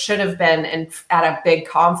keynote which should have been at a big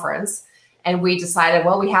conference, and we decided,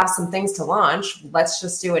 well, we have some things to launch. Let's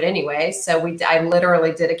just do it anyway. So I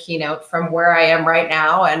literally did a keynote from where I am right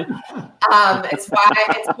now, and it's why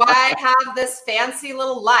I have this fancy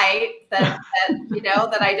little light that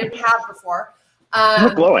I didn't have before. You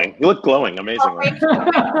look glowing. You look glowing. Amazingly. It's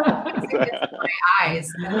my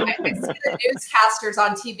eyes. I see the newscasters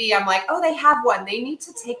on TV. I'm like, oh, they have one. They need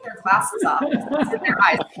to take their glasses off. It's in their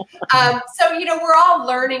eyes. So we're all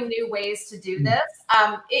learning new ways to do this.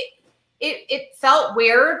 It felt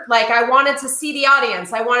weird. Like I wanted to see the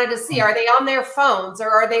audience. I wanted to see, are they on their phones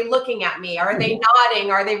or are they looking at me? Are they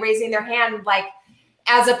nodding? Are they raising their hand?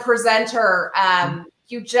 as a presenter,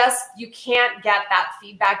 you can't get that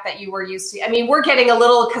feedback that you were used to. I mean, we're getting a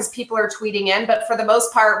little because people are tweeting in, but for the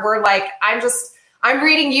most part, we're like, I'm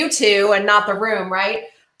reading you two and not the room, right?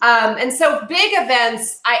 And so big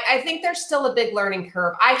events, I think there's still a big learning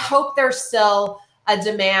curve. I hope there's still a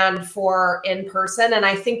demand for in-person, and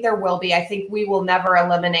I think there will be. I think we will never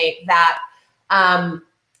eliminate that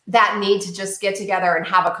that need to just get together and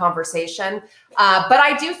have a conversation. But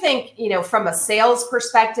I do think, from a sales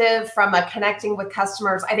perspective, from a connecting with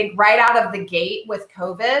customers, I think right out of the gate with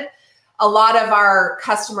COVID, a lot of our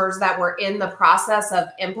customers that were in the process of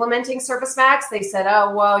implementing ServiceMax, they said,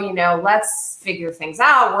 oh, well, let's figure things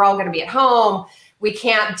out. We're all going to be at home. We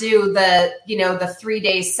can't do the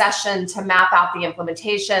 3-day session to map out the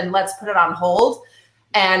implementation. Let's put it on hold.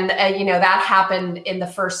 And, that happened in the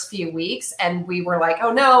first few weeks. And we were like,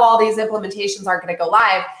 oh, no, all these implementations aren't going to go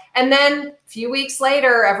live. And then a few weeks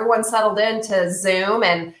later, everyone settled into Zoom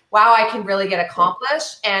and, wow, I can really get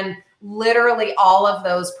accomplished. And literally all of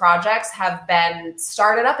those projects have been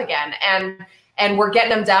started up again. And we're getting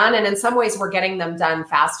them done. And in some ways, we're getting them done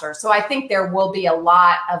faster. So I think there will be a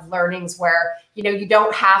lot of learnings where, you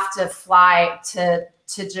don't have to fly to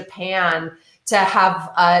Japan to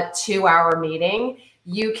have a 2-hour meeting.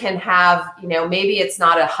 You can have, maybe it's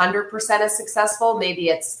not 100% as successful, maybe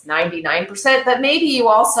it's 99%, but maybe you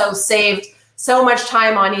also saved so much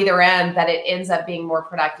time on either end that it ends up being more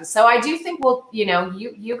productive. So I do think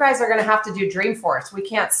you guys are going to have to do Dreamforce. We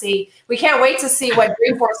can't wait to see what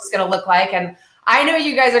Dreamforce is going to look like. And I know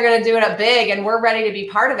you guys are going to do it up big and we're ready to be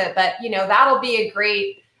part of it, but that'll be a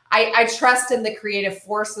great, I trust in the creative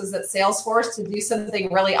forces at Salesforce to do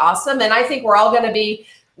something really awesome. And I think we're all going to be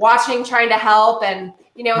watching, trying to help. And,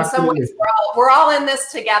 in some ways we're all in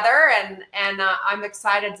this together. And I'm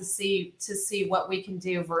excited to see what we can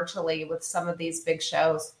do virtually with some of these big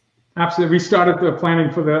shows. Absolutely. We started the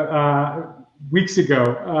planning for the weeks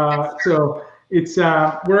ago. So it's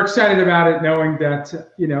we're excited about it, knowing that,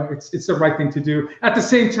 it's the right thing to do. At the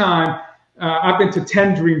same time, I've been to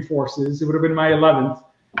 10 Dreamforces. It would have been my 11th.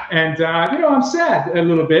 And, I'm sad a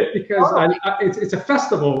little bit because it's a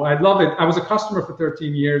festival. I love it. I was a customer for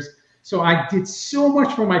 13 years. So I did so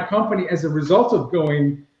much for my company as a result of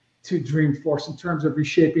going to Dreamforce in terms of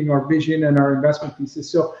reshaping our vision and our investment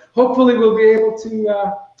thesis. So hopefully we'll be able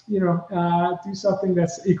to, do something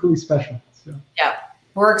that's equally special. So. Yeah,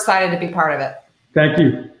 we're excited to be part of it. Thank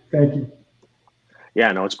you. Thank you. Yeah,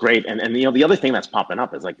 no, it's great. And the other thing that's popping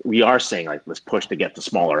up is we are saying let's push to get to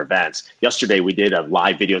smaller events. Yesterday, we did a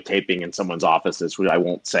live videotaping in someone's offices, which I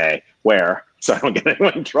won't say where, so I don't get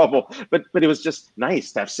anyone in trouble. But it was just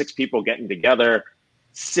nice to have 6 people getting together,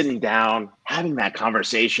 sitting down, having that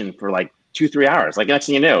conversation for 2-3 hours. Next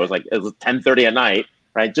thing you know, it was 10:30 at night,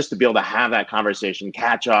 right? Just to be able to have that conversation,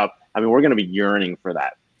 catch up. I mean, we're going to be yearning for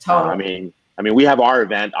that. Totally. I mean, we have our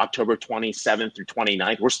event October 27th through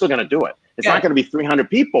 29th. We're still going to do it. It's not going to be 300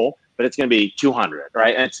 people, but it's going to be 200,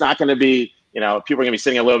 right? And it's not going to be, people are going to be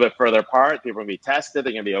sitting a little bit further apart. People are going to be tested.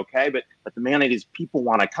 They're going to be okay. But the mandate is people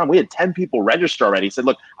want to come. We had 10 people register already. Said,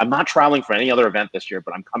 look, I'm not traveling for any other event this year,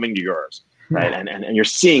 but I'm coming to yours, right? And you're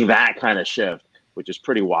seeing that kind of shift, which is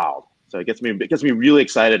pretty wild. So it gets me really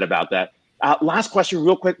excited about that. Last question,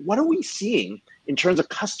 real quick. What are we seeing in terms of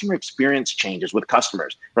customer experience changes with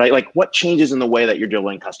customers, right? What changes in the way that you're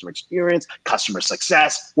delivering customer experience, customer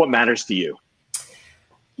success? What matters to you?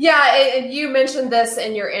 Yeah, you mentioned this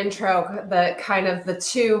in your intro, the kind of the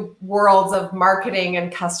two worlds of marketing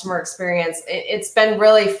and customer experience. It's been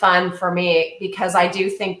really fun for me because I do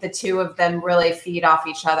think the two of them really feed off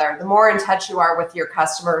each other. The more in touch you are with your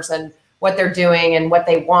customers and what they're doing and what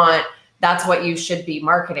they want, that's what you should be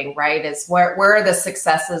marketing, right? Is where are the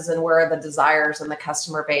successes and where are the desires in the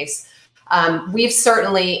customer base? We've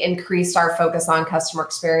certainly increased our focus on customer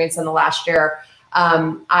experience in the last year.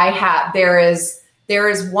 There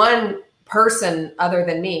is one person other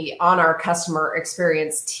than me on our customer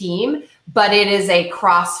experience team, but it is a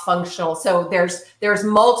cross-functional. So there's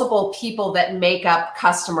multiple people that make up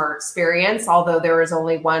customer experience, although there is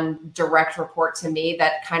only one direct report to me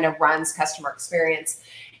that kind of runs customer experience.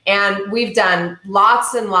 And we've done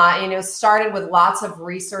started with lots of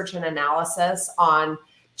research and analysis on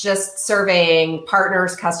just surveying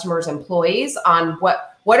partners, customers, employees on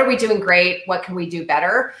what are we doing great? What can we do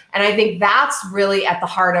better? And I think that's really at the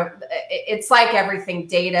heart of, it's like everything,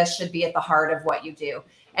 data should be at the heart of what you do.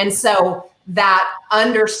 And so that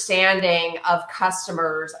understanding of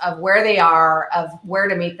customers, of where they are, of where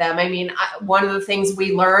to meet them. I mean, one of the things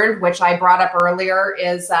we learned, which I brought up earlier,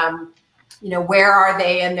 is, where are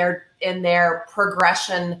they in their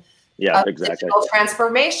progression of digital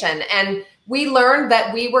transformation? And we learned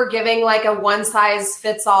that we were giving like a one size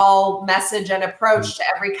fits all message and approach to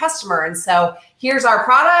every customer. And so here's our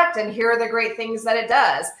product and here are the great things that it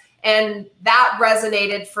does. And that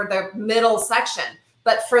resonated for the middle section.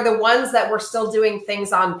 But for the ones that were still doing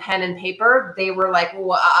things on pen and paper, they were like,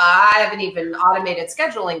 well, I haven't even automated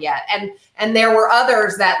scheduling yet. And there were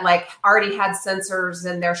others that like already had sensors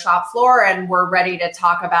in their shop floor and were ready to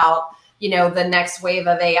talk about, the next wave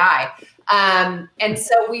of AI. And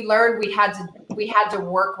so we learned we had to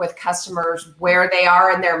work with customers where they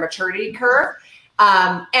are in their maturity curve.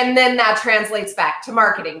 And then that translates back to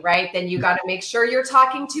marketing, right? Then you got to make sure you're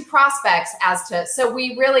talking to prospects so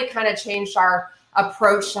we really kind of changed our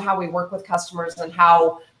approach to how we work with customers and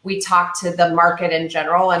how we talk to the market in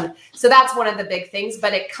general. And so that's one of the big things,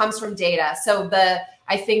 but it comes from data. So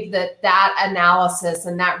I think that analysis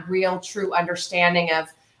and that real true understanding of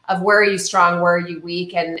where are you strong, where are you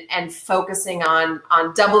weak, and focusing on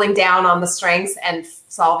doubling down on the strengths and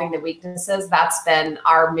solving the weaknesses. That's been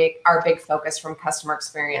our big focus from customer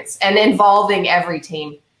experience and involving every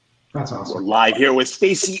team. That's awesome. We're live here with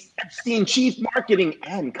Stacey Epstein, Chief Marketing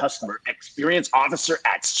and Customer Experience Officer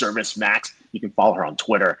at ServiceMax. You can follow her on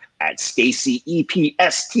Twitter at Stacey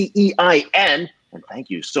EPSTEIN. And thank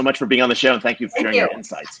you so much for being on the show, and thank you for sharing your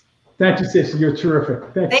insights. Thank you, Stacey. You're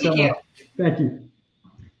terrific. Thank you so much. Thank you.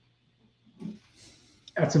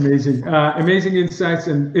 That's amazing. Amazing insights.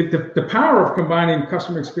 And the power of combining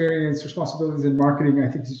customer experience, responsibilities, and marketing, I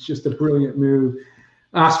think is just a brilliant move.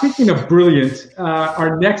 Speaking of brilliant,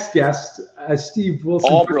 our next guest, Steve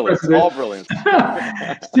Wilson. All brilliant.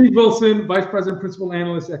 Steve Wilson, Vice President, Principal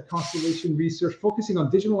Analyst at Constellation Research, focusing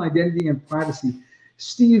on digital identity and privacy.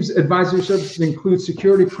 Steve's advisory services include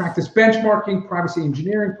security practice benchmarking, privacy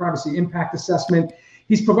engineering, privacy impact assessment.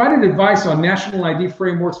 He's provided advice on national ID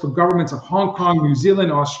frameworks for governments of Hong Kong, New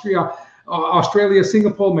Zealand, Australia,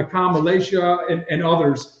 Singapore, Macau, Malaysia, and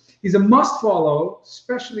others. He's a must follow,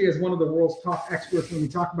 especially as one of the world's top experts when we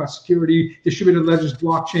talk about security, distributed ledgers,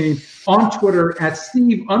 blockchain, on Twitter at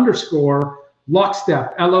Steve_Lockstep,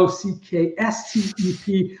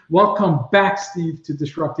 LOCKSTEP. Welcome back, Steve, to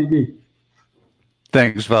Disrupt TV.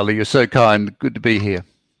 Thanks, Vali. You're so kind. Good to be here.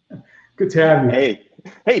 Good to have you.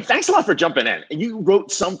 Hey, thanks a lot for jumping in. And you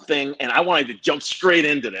wrote something, and I wanted to jump straight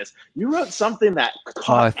into this. You wrote something that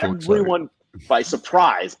caught everyone by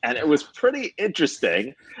surprise, and it was pretty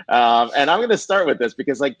interesting. And I'm going to start with this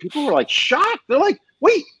because people were shocked. They're like,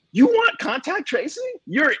 wait, you want contact tracing?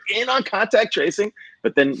 You're in on contact tracing?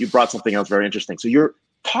 But then you brought something else very interesting. So you're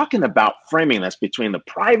talking about framing this between the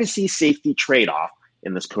privacy safety trade-off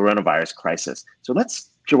in this coronavirus crisis. So let's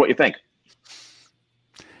hear what you think.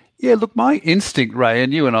 Yeah, look, my instinct, Ray,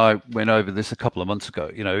 and you and I went over this a couple of months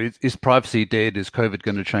ago, is privacy dead? Is COVID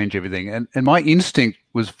going to change everything? And my instinct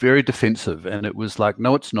was very defensive, and it was like,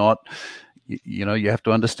 no, it's not. You have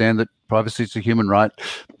to understand that privacy is a human right,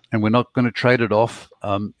 and we're not going to trade it off,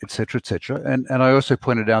 et cetera, et cetera. And I also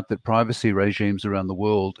pointed out that privacy regimes around the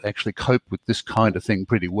world actually cope with this kind of thing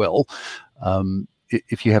pretty well.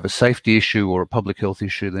 If you have a safety issue or a public health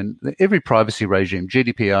issue, then every privacy regime,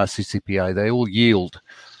 GDPR, CCPA, they all yield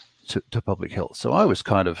to public health. So I was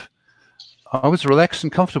relaxed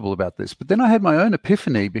and comfortable about this. But then I had my own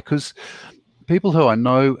epiphany because people who I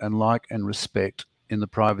know and like and respect in the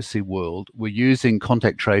privacy world were using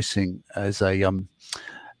contact tracing as a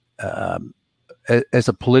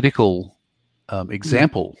political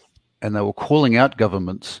example, and they were calling out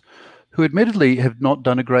governments who admittedly have not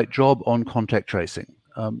done a great job on contact tracing.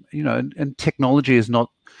 And technology is not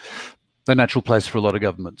the natural place for a lot of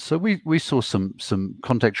governments. So we saw some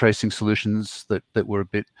contact tracing solutions that were a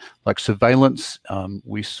bit like surveillance.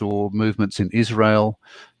 We saw movements in Israel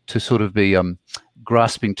to sort of be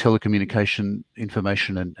grasping telecommunication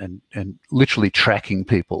information and literally tracking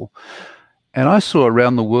people. And I saw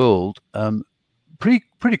around the world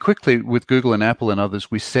pretty quickly with Google and Apple and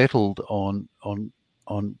others, we settled on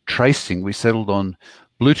tracing. We settled on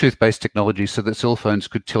Bluetooth-based technology so that cell phones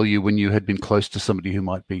could tell you when you had been close to somebody who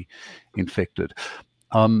might be infected.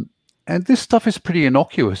 And this stuff is pretty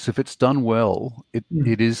innocuous. If it's done well, it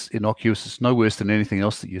is innocuous. It's no worse than anything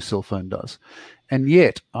else that your cell phone does. And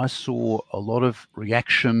yet I saw a lot of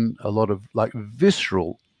reaction, a lot of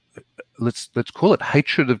visceral, let's call it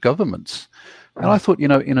hatred of governments. And I thought,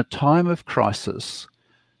 in a time of crisis,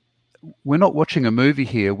 we're not watching a movie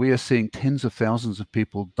here. We are seeing tens of thousands of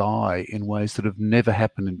people die in ways that have never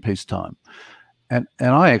happened in peacetime. And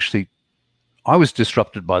I was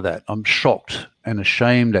disrupted by that. I'm shocked and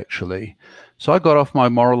ashamed, actually. So I got off my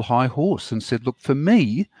moral high horse and said, look, for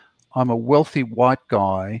me, I'm a wealthy white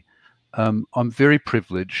guy. I'm very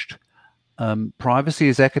privileged. Privacy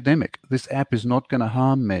is academic. This app is not going to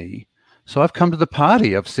harm me. So I've come to the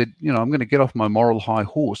party. I've said, I'm going to get off my moral high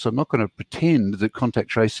horse. I'm not going to pretend that contact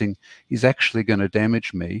tracing is actually going to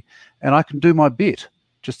damage me. And I can do my bit,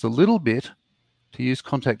 just a little bit, to use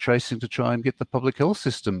contact tracing to try and get the public health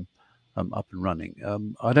system up and running.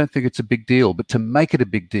 I don't think it's a big deal, but to make it a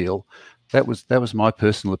big deal, that was my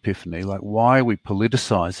personal epiphany. Like, why are we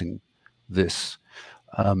politicizing this?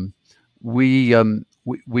 We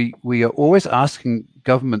are always asking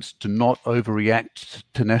governments to not overreact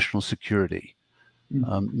to national security.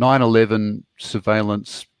 9/11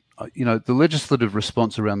 surveillance, the legislative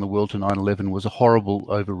response around the world to 9/11 was a horrible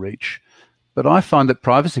overreach. But I find that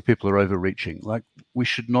privacy people are overreaching. Like, we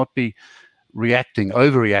should not be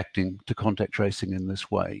overreacting to contact tracing in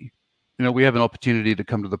this way. We have an opportunity to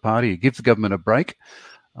come to the party, give the government a break.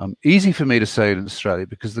 Easy for me to say it in Australia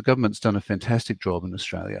because the government's done a fantastic job in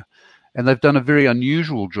Australia. And they've done a very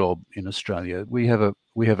unusual job in Australia. We have a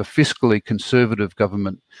fiscally conservative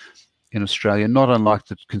government in Australia, not unlike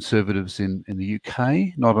the Conservatives in the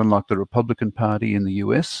UK, not unlike the Republican Party in the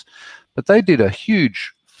US. But they did a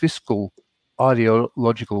huge fiscal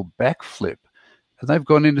ideological backflip, and they've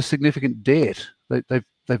gone into significant debt.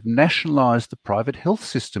 They've nationalised the private health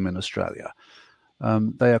system in Australia.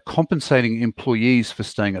 They are compensating employees for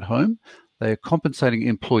staying at home. They are compensating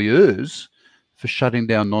employers for shutting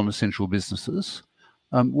down non-essential businesses.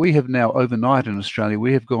 We have now, overnight in Australia,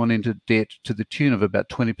 we have gone into debt to the tune of about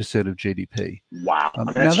 20% of GDP. Wow,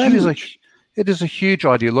 now that is a huge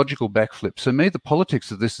ideological backflip. So the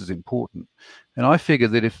politics of this is important. And I figure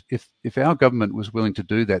that if our government was willing to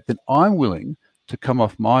do that, then I'm willing to come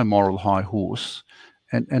off my moral high horse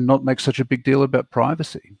and not make such a big deal about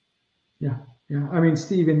privacy. Yeah. I mean,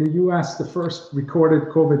 Steve, in the US, the first recorded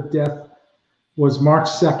COVID death was March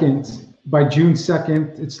 2nd. By June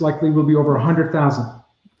 2nd, it's likely will be over 100,000.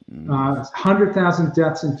 100,000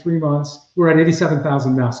 deaths in 3 months. We're at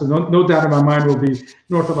 87,000 now. So no doubt in my mind we'll be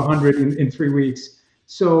north of 100 in 3 weeks.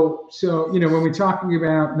 So when we're talking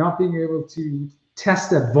about not being able to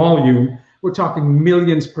test at volume, we're talking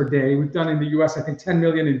millions per day. We've done in the US, I think 10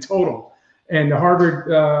 million in total. And the Harvard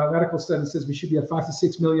medical study says we should be at 5 to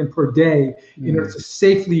 6 million per day in order to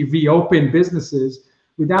safely reopen businesses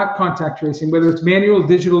without contact tracing, whether it's manual,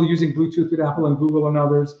 digital, using Bluetooth with Apple and Google and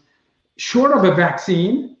others, short of a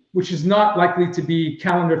vaccine, which is not likely to be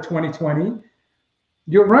calendar 2020.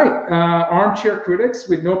 You're right. Armchair critics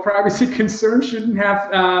with no privacy concerns shouldn't have,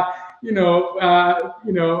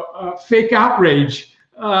 fake outrage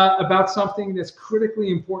about something that's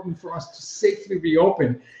critically important for us to safely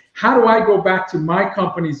reopen. How do I go back to my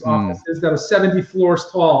company's offices that are 70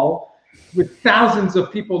 floors tall with thousands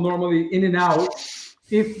of people normally in and out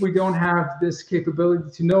if we don't have this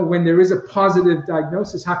capability to know when there is a positive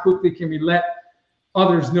diagnosis? How quickly can we let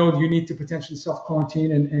others know you need to potentially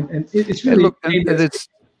self-quarantine? And it's really...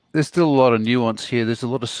 There's still a lot of nuance here. There's a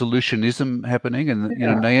lot of solutionism happening. And,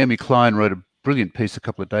 Naomi Klein wrote a brilliant piece a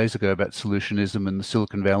couple of days ago about solutionism in the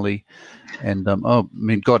Silicon Valley. And,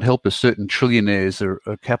 God help us, certain trillionaires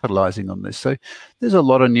are capitalizing on this. So there's a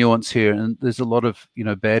lot of nuance here, and there's a lot of,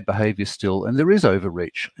 bad behavior still. And there is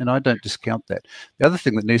overreach, and I don't discount that. The other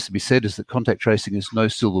thing that needs to be said is that contact tracing is no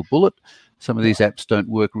silver bullet. Some of these apps don't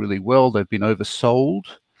work really well. They've been oversold.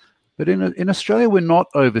 But in Australia, we're not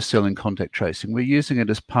overselling contact tracing. We're using it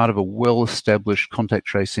as part of a well-established contact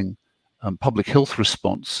tracing public health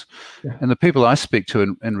response. Yeah. And the people I speak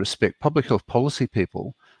to and respect, public health policy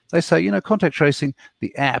people, they say, contact tracing,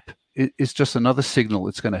 the app is just another signal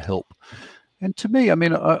it's going to help. And to me,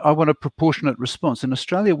 I want a proportionate response. In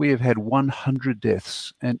Australia, we have had 100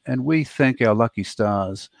 deaths, and we thank our lucky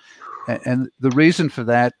stars. And the reason for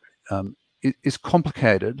that is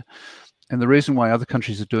complicated. And the reason why other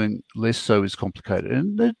countries are doing less so is complicated.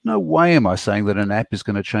 And there's no way am I saying that an app is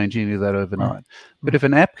going to change any of that overnight. Right. But if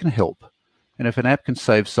an app can help, and if an app can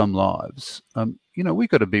save some lives, we've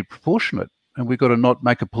got to be proportionate, and we've got to not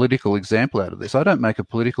make a political example out of this. I don't make a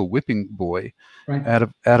political whipping boy out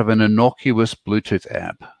of an innocuous Bluetooth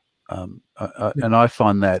app. And I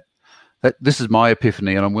find that this is my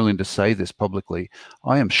epiphany, and I'm willing to say this publicly.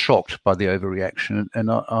 I am shocked by the overreaction, and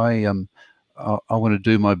I want to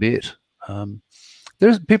do my bit.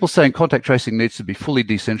 There's people saying contact tracing needs to be fully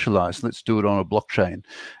decentralized. Let's do it on a blockchain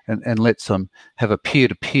and let's have a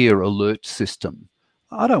peer-to-peer alert system.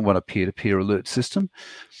 I don't want a peer-to-peer alert system.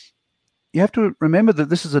 You have to remember that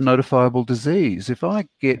this is a notifiable disease. If I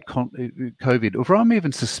get COVID, or if I'm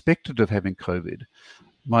even suspected of having COVID,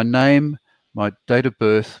 my name, my date of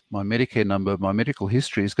birth, my Medicare number, my medical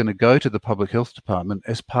history is going to go to the public health department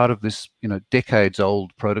as part of this,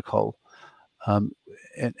 decades-old protocol.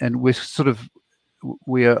 And we're sort of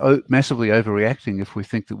we are massively overreacting if we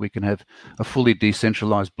think that we can have a fully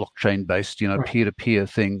decentralized blockchain-based, peer-to-peer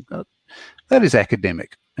thing. That is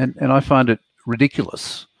academic, and I find it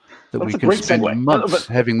ridiculous that we can spend months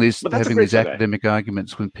having these academic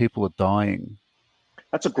arguments when people are dying.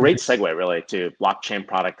 That's a great segue, really, to blockchain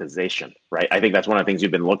productization, right? I think that's one of the things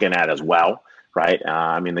you've been looking at as well, right?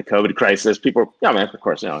 I mean, the COVID crisis, people, of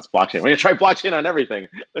course, it's blockchain. We're going to try blockchain on everything.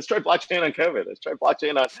 Let's try blockchain on COVID. Let's try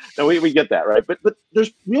blockchain on, no, we get that, right? But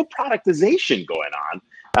there's real productization going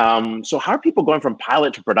on. So how are people going from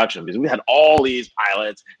pilot to production? Because we had all these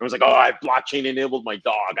pilots. It was like, oh, I blockchain enabled my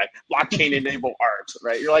dog. I blockchain enabled art,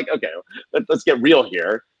 right? You're like, okay, let's get real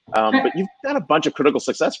here. But you've got a bunch of critical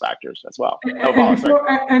success factors as well.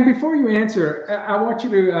 And before you answer, I want you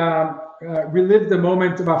to relive the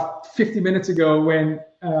moment about 50 minutes ago when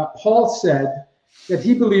Paul said that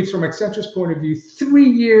he believes, from Accenture's point of view, 3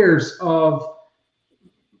 years of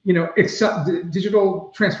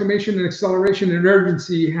digital transformation and acceleration and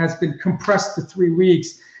urgency has been compressed to 3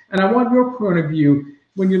 weeks. And I want your point of view.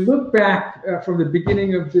 When you look back from the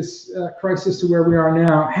beginning of this crisis to where we are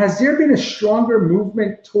now, has there been a stronger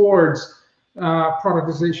movement towards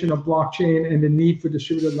productization of blockchain and the need for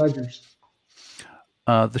distributed ledgers?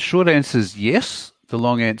 The short answer is yes. The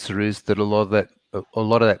long answer is that a lot of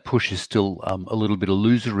that push is still a little bit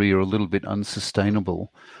illusory or a little bit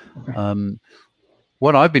unsustainable. Okay.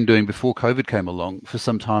 What I've been doing before COVID came along, for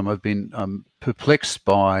some time, I've been perplexed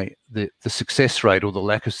by the success rate or the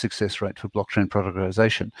lack of success rate for blockchain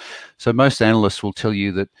productization. So most analysts will tell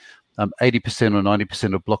you that 80% or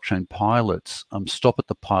 90% of blockchain pilots stop at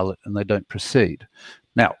the pilot and they don't proceed.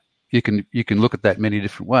 Now, you can look at that many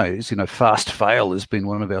different ways. Fast fail has been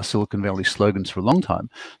one of our Silicon Valley slogans for a long time.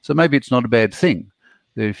 So maybe it's not a bad thing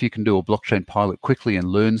that if you can do a blockchain pilot quickly and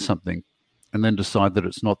learn something, and then decide that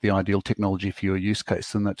it's not the ideal technology for your use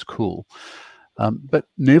case, then that's cool. But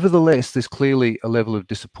nevertheless, there's clearly a level of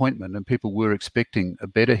disappointment, and people were expecting a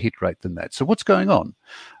better hit rate than that. So what's going on?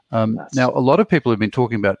 Now, a lot of people have been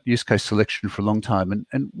talking about use case selection for a long time,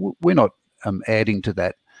 and we're not adding to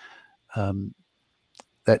that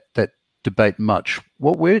debate much.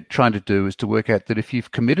 What we're trying to do is to work out that if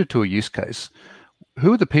you've committed to a use case,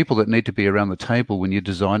 who are the people that need to be around the table when you're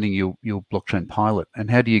designing your blockchain pilot,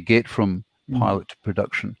 and how do you get from pilot to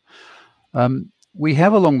production? We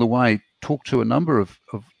have along the way talked to a number of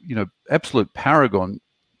absolute paragon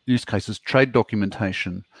use cases. Trade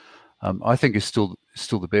documentation, I think, is still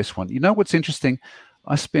the best one. What's interesting?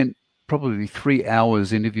 I spent probably 3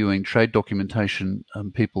 hours interviewing trade documentation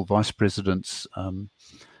people, vice presidents,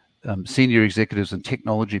 senior executives, and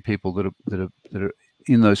technology people that are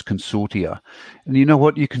in those consortia. And you know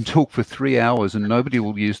what? You can talk for 3 hours and nobody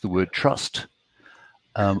will use the word trust.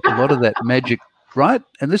 A lot of that magic, right?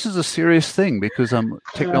 And this is a serious thing because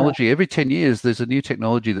technology, every 10 years, there's a new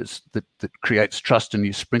technology that creates trust, and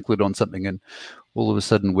you sprinkle it on something and all of a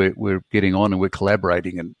sudden we're getting on and we're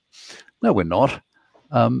collaborating. And no, we're not.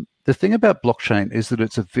 The thing about blockchain is that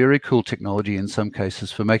it's a very cool technology in some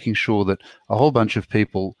cases for making sure that a whole bunch of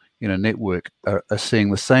people in a network are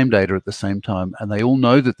seeing the same data at the same time, and they all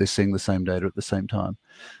know that they're seeing the same data at the same time.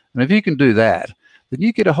 And if you can do that, then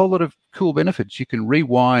you get a whole lot of cool benefits. You can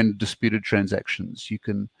rewind disputed transactions. You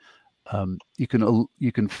can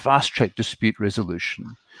fast track dispute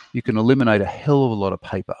resolution. You can eliminate a hell of a lot of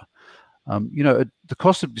paper. The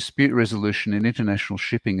cost of dispute resolution in international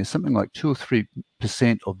shipping is something like 2 or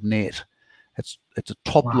 3% of net. It's a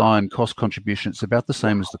top line cost contribution. It's about the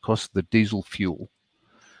same as the cost of the diesel fuel.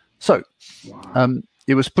 So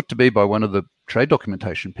it was put to be by one of the trade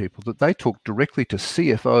documentation people that they talk directly to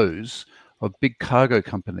CFOs of big cargo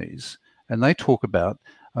companies, and they talk about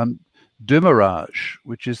demurrage,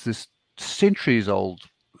 which is this centuries-old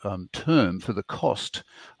term for the cost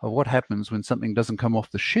of what happens when something doesn't come off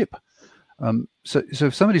the ship. So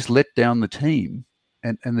if somebody's let down the team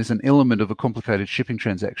and there's an element of a complicated shipping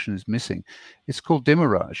transaction is missing, it's called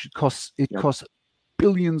demurrage. It costs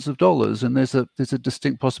billions of dollars, and there's a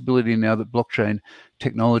distinct possibility now that blockchain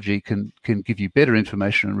technology can give you better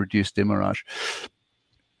information and reduce demurrage.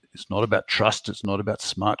 It's not about trust. It's not about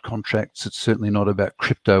smart contracts. It's certainly not about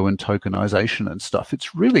crypto and tokenization and stuff.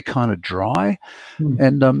 It's really kind of dry,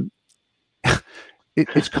 and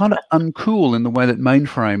it's kind of uncool in the way that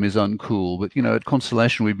mainframe is uncool. But at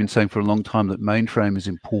Constellation, we've been saying for a long time that mainframe is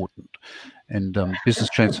important, and business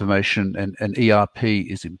transformation and ERP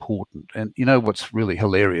is important. And what's really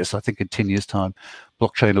hilarious? I think in 10 years' time,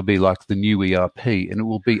 blockchain will be like the new ERP, and it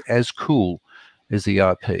will be as cool as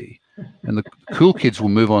ERP. And the cool kids will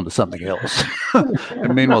move on to something else.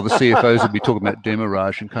 And meanwhile, the CFOs will be talking about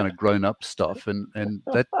demurrage and kind of grown-up stuff, and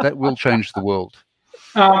that will change the world.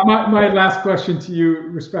 My last question to you,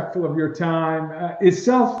 respectful of your time, is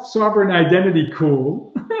self-sovereign identity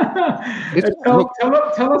cool?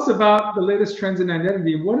 Tell us about the latest trends in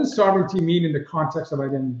identity. What does sovereignty mean in the context of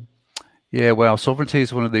identity? Yeah, well, sovereignty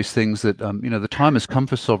is one of these things that, the time has come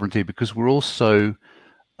for sovereignty because we're all so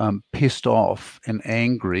pissed off and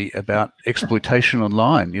angry about exploitation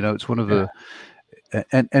online. It's one of the...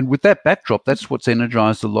 And with that backdrop, that's what's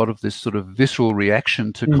energized a lot of this sort of visceral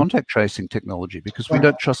reaction to contact tracing technology, because we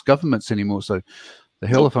don't trust governments anymore. So the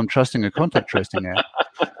hell if I'm trusting a contact tracing app.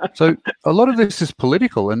 So a lot of this is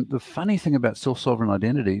political. And the funny thing about self-sovereign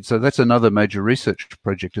identity, so that's another major research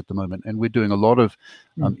project at the moment. And we're doing a lot of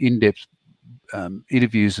in-depth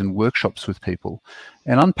interviews and workshops with people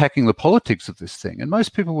and unpacking the politics of this thing. And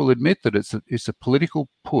most people will admit that it's a political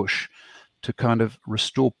push to kind of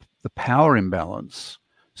restore the power imbalance.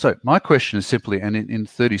 So my question is simply, and in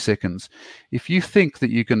 30 seconds, if you think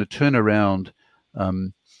that you're going to turn around the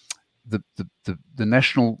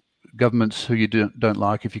national governments who you don't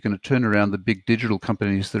like, if you're going to turn around the big digital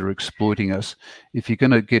companies that are exploiting us, if you're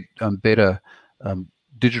going to get better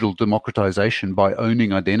digital democratization by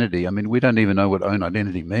owning identity, I mean, we don't even know what own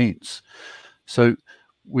identity means. So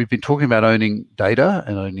we've been talking about owning data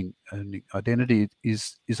and owning identity.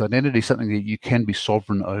 Is identity something that you can be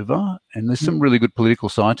sovereign over? And there's some really good political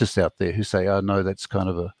scientists out there who say, oh, no, that's kind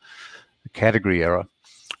of a category error.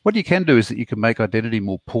 What you can do is that you can make identity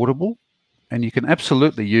more portable, and you can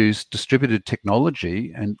absolutely use distributed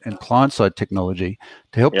technology and client-side technology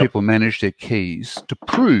to help people manage their keys to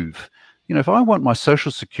prove, if I want my social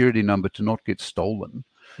security number to not get stolen,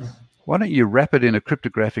 why don't you wrap it in a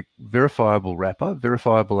cryptographic verifiable wrapper,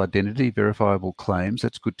 verifiable identity, verifiable claims?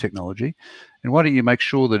 That's good technology. And why don't you make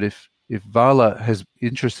sure that if Vala has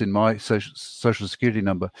interest in my social security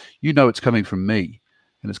number, it's coming from me,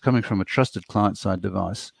 and it's coming from a trusted client-side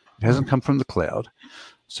device. It hasn't come from the cloud.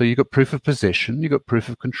 So you've got proof of possession, you've got proof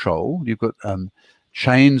of control, you've got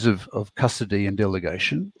chains of custody and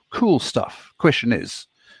delegation. Cool stuff. Question is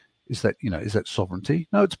that sovereignty?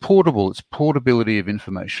 No, it's portable. It's portability of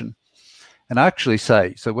information. And I actually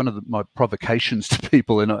say, so one of my provocations to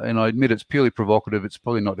people, and I admit it's purely provocative, it's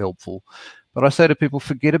probably not helpful, but I say to people,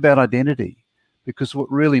 forget about identity, because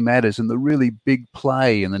what really matters and the really big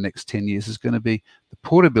play in the next 10 years is going to be the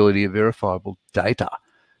portability of verifiable data.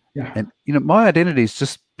 Yeah. And, my identity is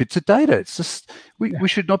just bits of data. It's just, we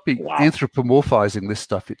should not be anthropomorphizing this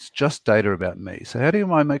stuff. It's just data about me. So how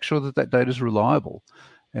do I make sure that data is reliable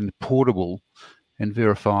and portable and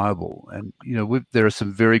verifiable? And there are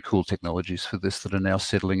some very cool technologies for this that are now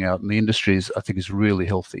settling out, and the industry I think is really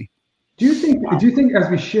healthy. Do you think as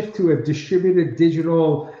we shift to a distributed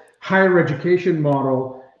digital higher education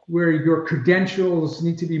model where your credentials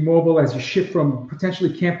need to be mobile as you shift from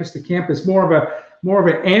potentially campus to campus, more of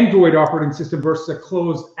an Android operating system versus a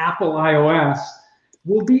closed Apple iOS,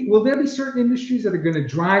 will there be certain industries that are going to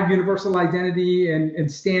drive universal identity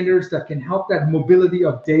and standards that can help that mobility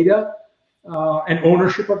of data and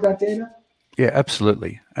ownership of that data? Yeah,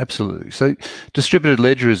 absolutely. So distributed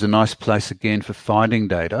ledger is a nice place again for finding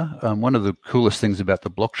data. One of the coolest things about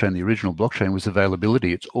the blockchain, the original blockchain, was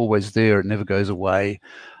availability. It's always there. It never goes away.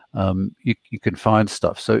 You can find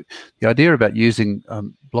stuff. So the idea about using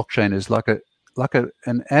blockchain is like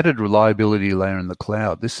an added reliability layer in the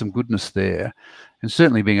cloud. There's some goodness there. And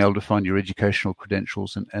certainly being able to find your educational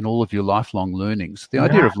credentials and all of your lifelong learnings. The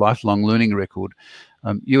idea of lifelong learning record,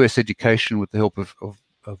 US education with the help of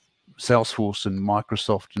Salesforce and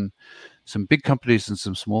Microsoft and some big companies and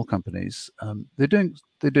some small companies, they're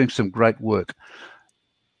doing some great work.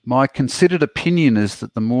 My considered opinion is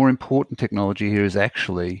that the more important technology here is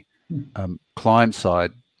actually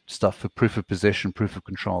client-side stuff for proof of possession, proof of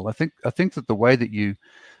control. I think that the way that you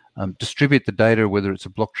distribute the data, whether it's a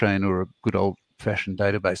blockchain or a good old-fashioned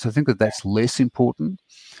database, I think that that's less important.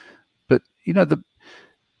 But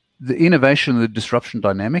the innovation, the disruption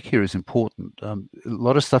dynamic here is important. A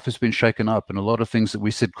lot of stuff has been shaken up, and a lot of things that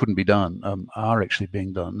we said couldn't be done are actually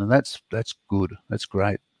being done, and that's good. That's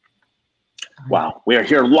great. Wow. We are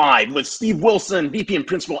here live with Steve Wilson, VP and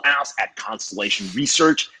Principal Analyst at Constellation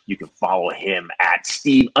Research. You can follow him at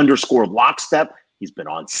Steve_Lockstep. He's been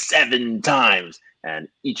on 7 times, and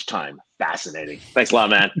each time fascinating. Thanks a lot,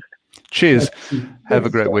 man. Cheers. Have a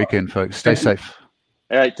great weekend, folks. Stay safe.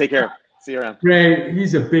 All right. Take care. See you around. Ray,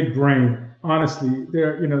 he's a big brain. Honestly,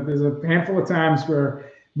 there's a handful of times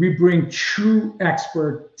where we bring true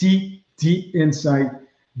expert, deep insight,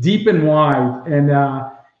 deep and wide, and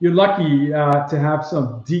you're lucky to have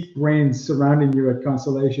some deep brains surrounding you at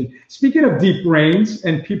Constellation. Speaking of deep brains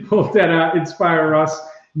and people that inspire us,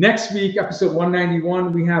 next week, episode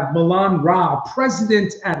 191, we have Milan Rao,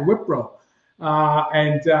 president at Wipro.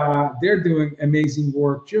 They're doing amazing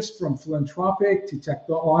work, just from philanthropic to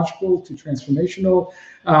technological to transformational.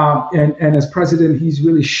 And as president, he's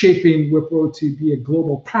really shaping Wipro to be a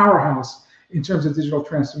global powerhouse in terms of digital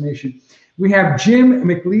transformation. We have Jim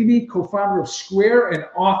McLevy, co-founder of Square and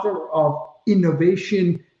author of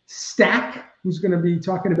Innovation Stack, who's going to be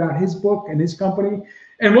talking about his book and his company.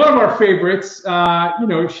 And one of our favorites,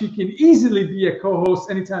 she can easily be a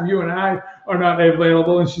co-host anytime you and I are not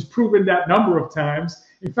available, and she's proven that number of times.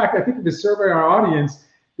 In fact, I think if we survey our audience,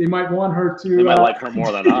 they might want her to. They might like her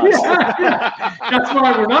more than us. Yeah. That's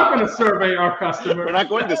why we're not going to survey our customer. We're not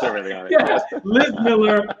going to survey the audience. Yeah.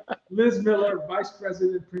 Liz Miller, Vice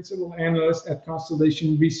President, Principal Analyst at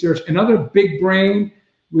Constellation Research, another big brain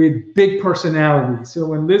with big personality. So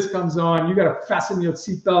when Liz comes on, you got to fasten your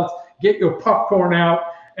seatbelt, get your popcorn out,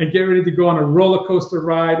 and get ready to go on a roller coaster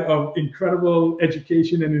ride of incredible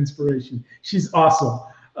education and inspiration. She's awesome.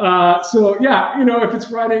 If it's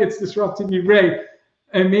Friday, it's Disrupt TV. Ray,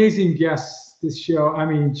 amazing guests this show. I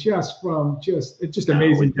mean, just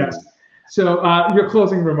amazing guests. So your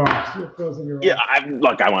closing remarks. Yeah, I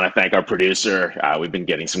want to thank our producer. We've been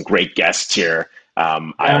getting some great guests here.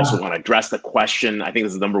 I also want to address the question. I think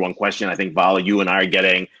this is the number one question. I think, Vala, you and I are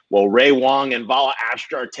getting, will Ray Wang and Vala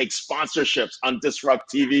Ashtar take sponsorships on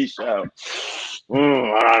Disrupt TV show? I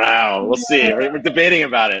don't know. We'll see. We're debating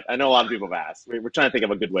about it. I know a lot of people have asked. We're trying to think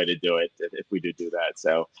of a good way to do it if we do that.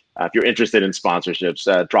 So if you're interested in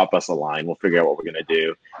sponsorships, drop us a line. We'll figure out what we're going to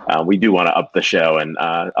do. We do want to up the show and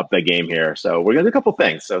up the game here. So we're going to do a couple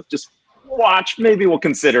things. So just watch. Maybe we'll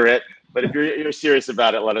consider it. But if you're serious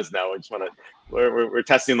about it, let us know. We're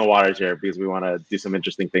testing the waters here because we want to do some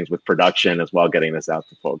interesting things with production as well, getting this out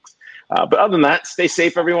to folks. But other than that, stay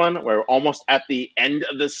safe, everyone. We're almost at the end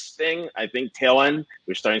of this thing. I think tail end.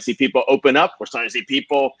 We're starting to see people open up. We're starting to see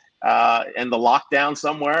people in the lockdown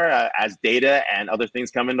somewhere as data and other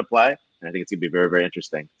things come into play. And I think it's going to be very, very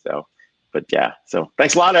interesting. So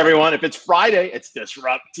thanks a lot, everyone. If it's Friday, it's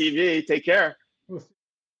Disrupt TV. Take care.